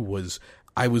this too was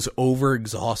I was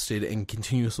overexhausted and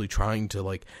continuously trying to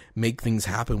like make things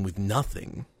happen with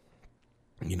nothing.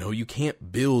 You know, you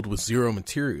can't build with zero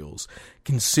materials.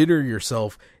 Consider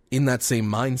yourself in that same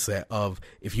mindset of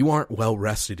if you aren't well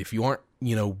rested, if you aren't,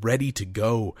 you know, ready to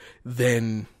go,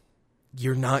 then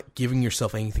you're not giving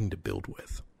yourself anything to build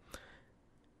with.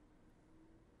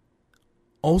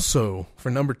 Also, for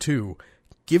number 2,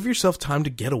 give yourself time to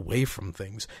get away from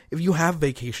things. If you have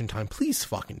vacation time, please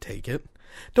fucking take it.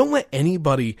 Don't let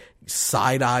anybody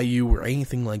side-eye you or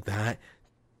anything like that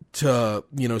to,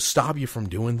 you know, stop you from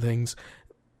doing things.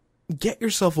 Get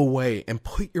yourself away and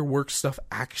put your work stuff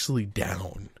actually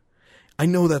down. I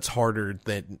know that's harder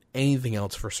than anything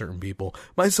else for certain people,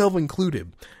 myself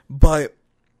included, but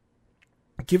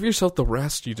give yourself the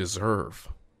rest you deserve.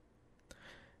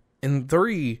 And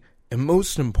 3, and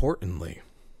most importantly,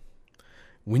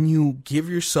 when you give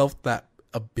yourself that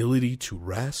ability to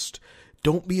rest,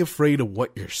 don't be afraid of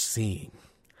what you're seeing.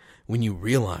 When you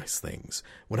realize things.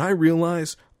 When I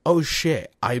realize, oh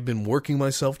shit, I've been working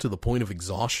myself to the point of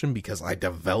exhaustion because I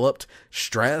developed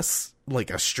stress, like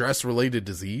a stress-related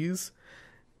disease.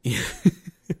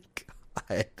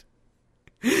 God.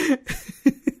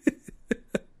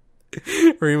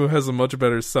 Remu has a much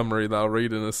better summary that I'll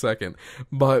read in a second.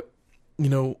 But,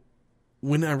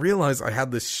 when I realized I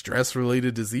had this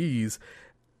stress-related disease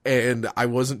and I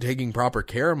wasn't taking proper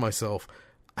care of myself,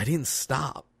 I didn't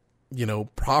stop,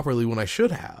 properly when I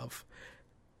should have.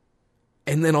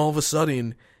 And then all of a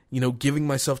sudden, giving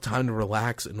myself time to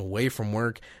relax and away from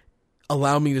work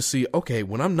allowed me to see, okay,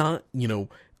 when I'm not,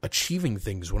 achieving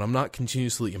things, when I'm not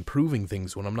continuously improving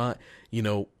things, when I'm not,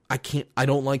 I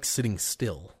don't like sitting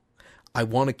still. I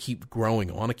want to keep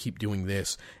growing. I want to keep doing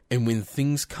this. And when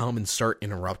things come and start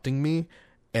interrupting me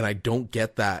and I don't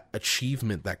get that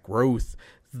achievement, that growth,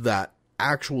 that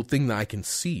actual thing that I can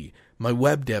see, my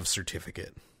web dev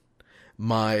certificate,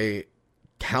 my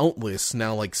countless,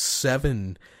 now like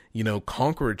 7,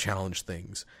 Conqueror Challenge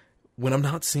things, when I'm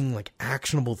not seeing like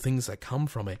actionable things that come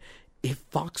from it, it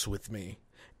fucks with me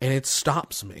and it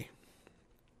stops me.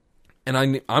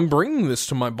 And I'm bringing this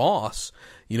to my boss,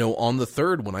 on the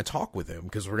 3rd when I talk with him,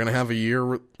 because we're going to have a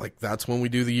year, like that's when we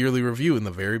do the yearly review in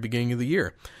the very beginning of the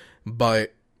year.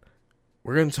 But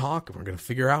we're going to talk and we're going to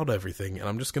figure out everything. And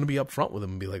I'm just going to be upfront with him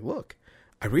and be like, look,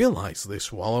 I realized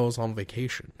this while I was on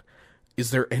vacation.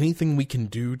 Is there anything we can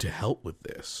do to help with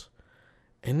this?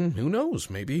 And who knows,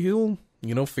 maybe he'll,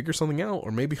 figure something out,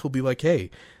 or maybe he'll be like,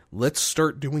 hey, let's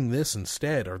start doing this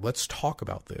instead, or let's talk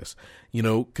about this,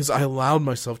 because I allowed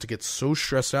myself to get so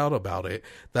stressed out about it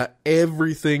that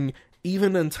everything,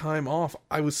 even in time off,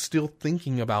 I was still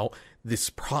thinking about this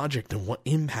project and what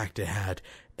impact it had,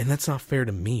 and that's not fair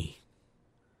to me.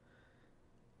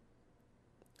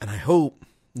 And I hope,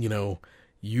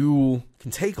 you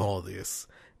can take all of this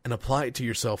and apply it to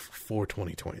yourself for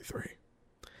 2023.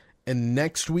 And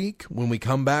next week, when we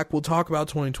come back, we'll talk about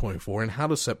 2024 and how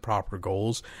to set proper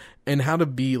goals and how to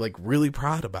be like really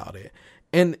proud about it.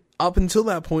 And up until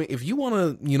that point, if you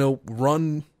want to,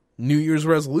 run New Year's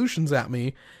resolutions at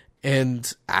me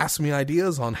and ask me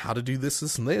ideas on how to do this,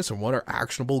 and this, and what are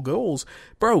actionable goals,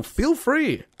 bro, feel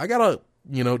free. I got a,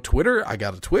 Twitter, I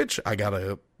got a Twitch, I got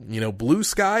a, Blue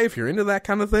Sky if you're into that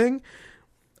kind of thing.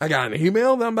 I got an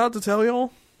email that I'm about to tell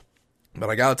y'all. But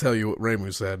I gotta tell you what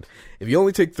Remu said. If you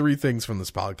only take 3 things from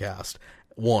this podcast: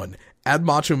 1, add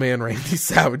Macho Man Randy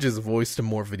Savage's voice to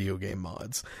more video game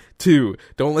mods. 2,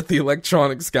 don't let the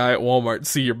electronics guy at Walmart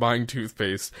see you're buying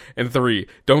toothpaste. And 3,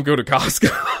 don't go to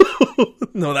Costco.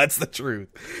 No, that's the truth.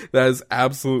 That is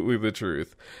absolutely the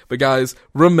truth. But guys,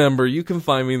 remember, you can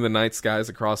find me in the night skies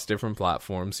across different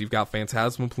platforms. You've got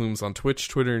Phantasma Plumes on Twitch,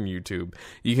 Twitter, and YouTube.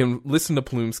 You can listen to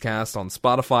Plumescast on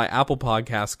Spotify, Apple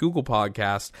Podcasts, Google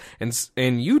Podcasts, and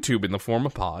YouTube in the form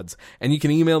of pods. And you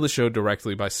can email the show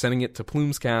directly by sending it to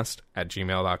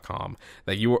plumescast@gmail.com.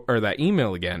 That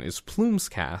email again is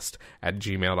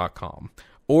plumescast@gmail.com.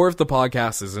 Or if the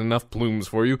podcast isn't enough plumes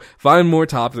for you, find more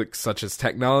topics such as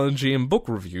technology and book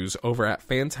reviews over at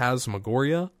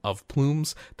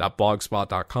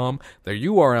phantasmagoriaofplumes.blogspot.com. Their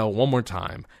URL one more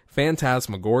time,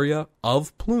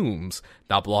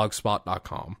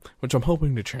 phantasmagoriaofplumes.blogspot.com, which I'm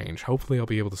hoping to change. Hopefully I'll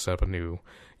be able to set up a new,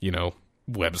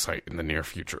 website in the near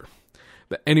future.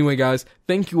 But anyway, guys,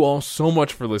 thank you all so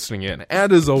much for listening in.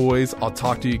 And as always, I'll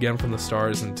talk to you again from the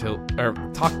stars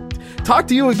talk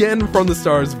to you again from the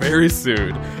stars very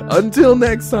soon. Until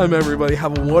next time, everybody,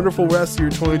 have a wonderful rest of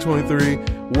your 2023.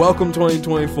 Welcome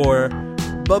 2024.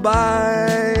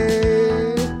 Bye-bye.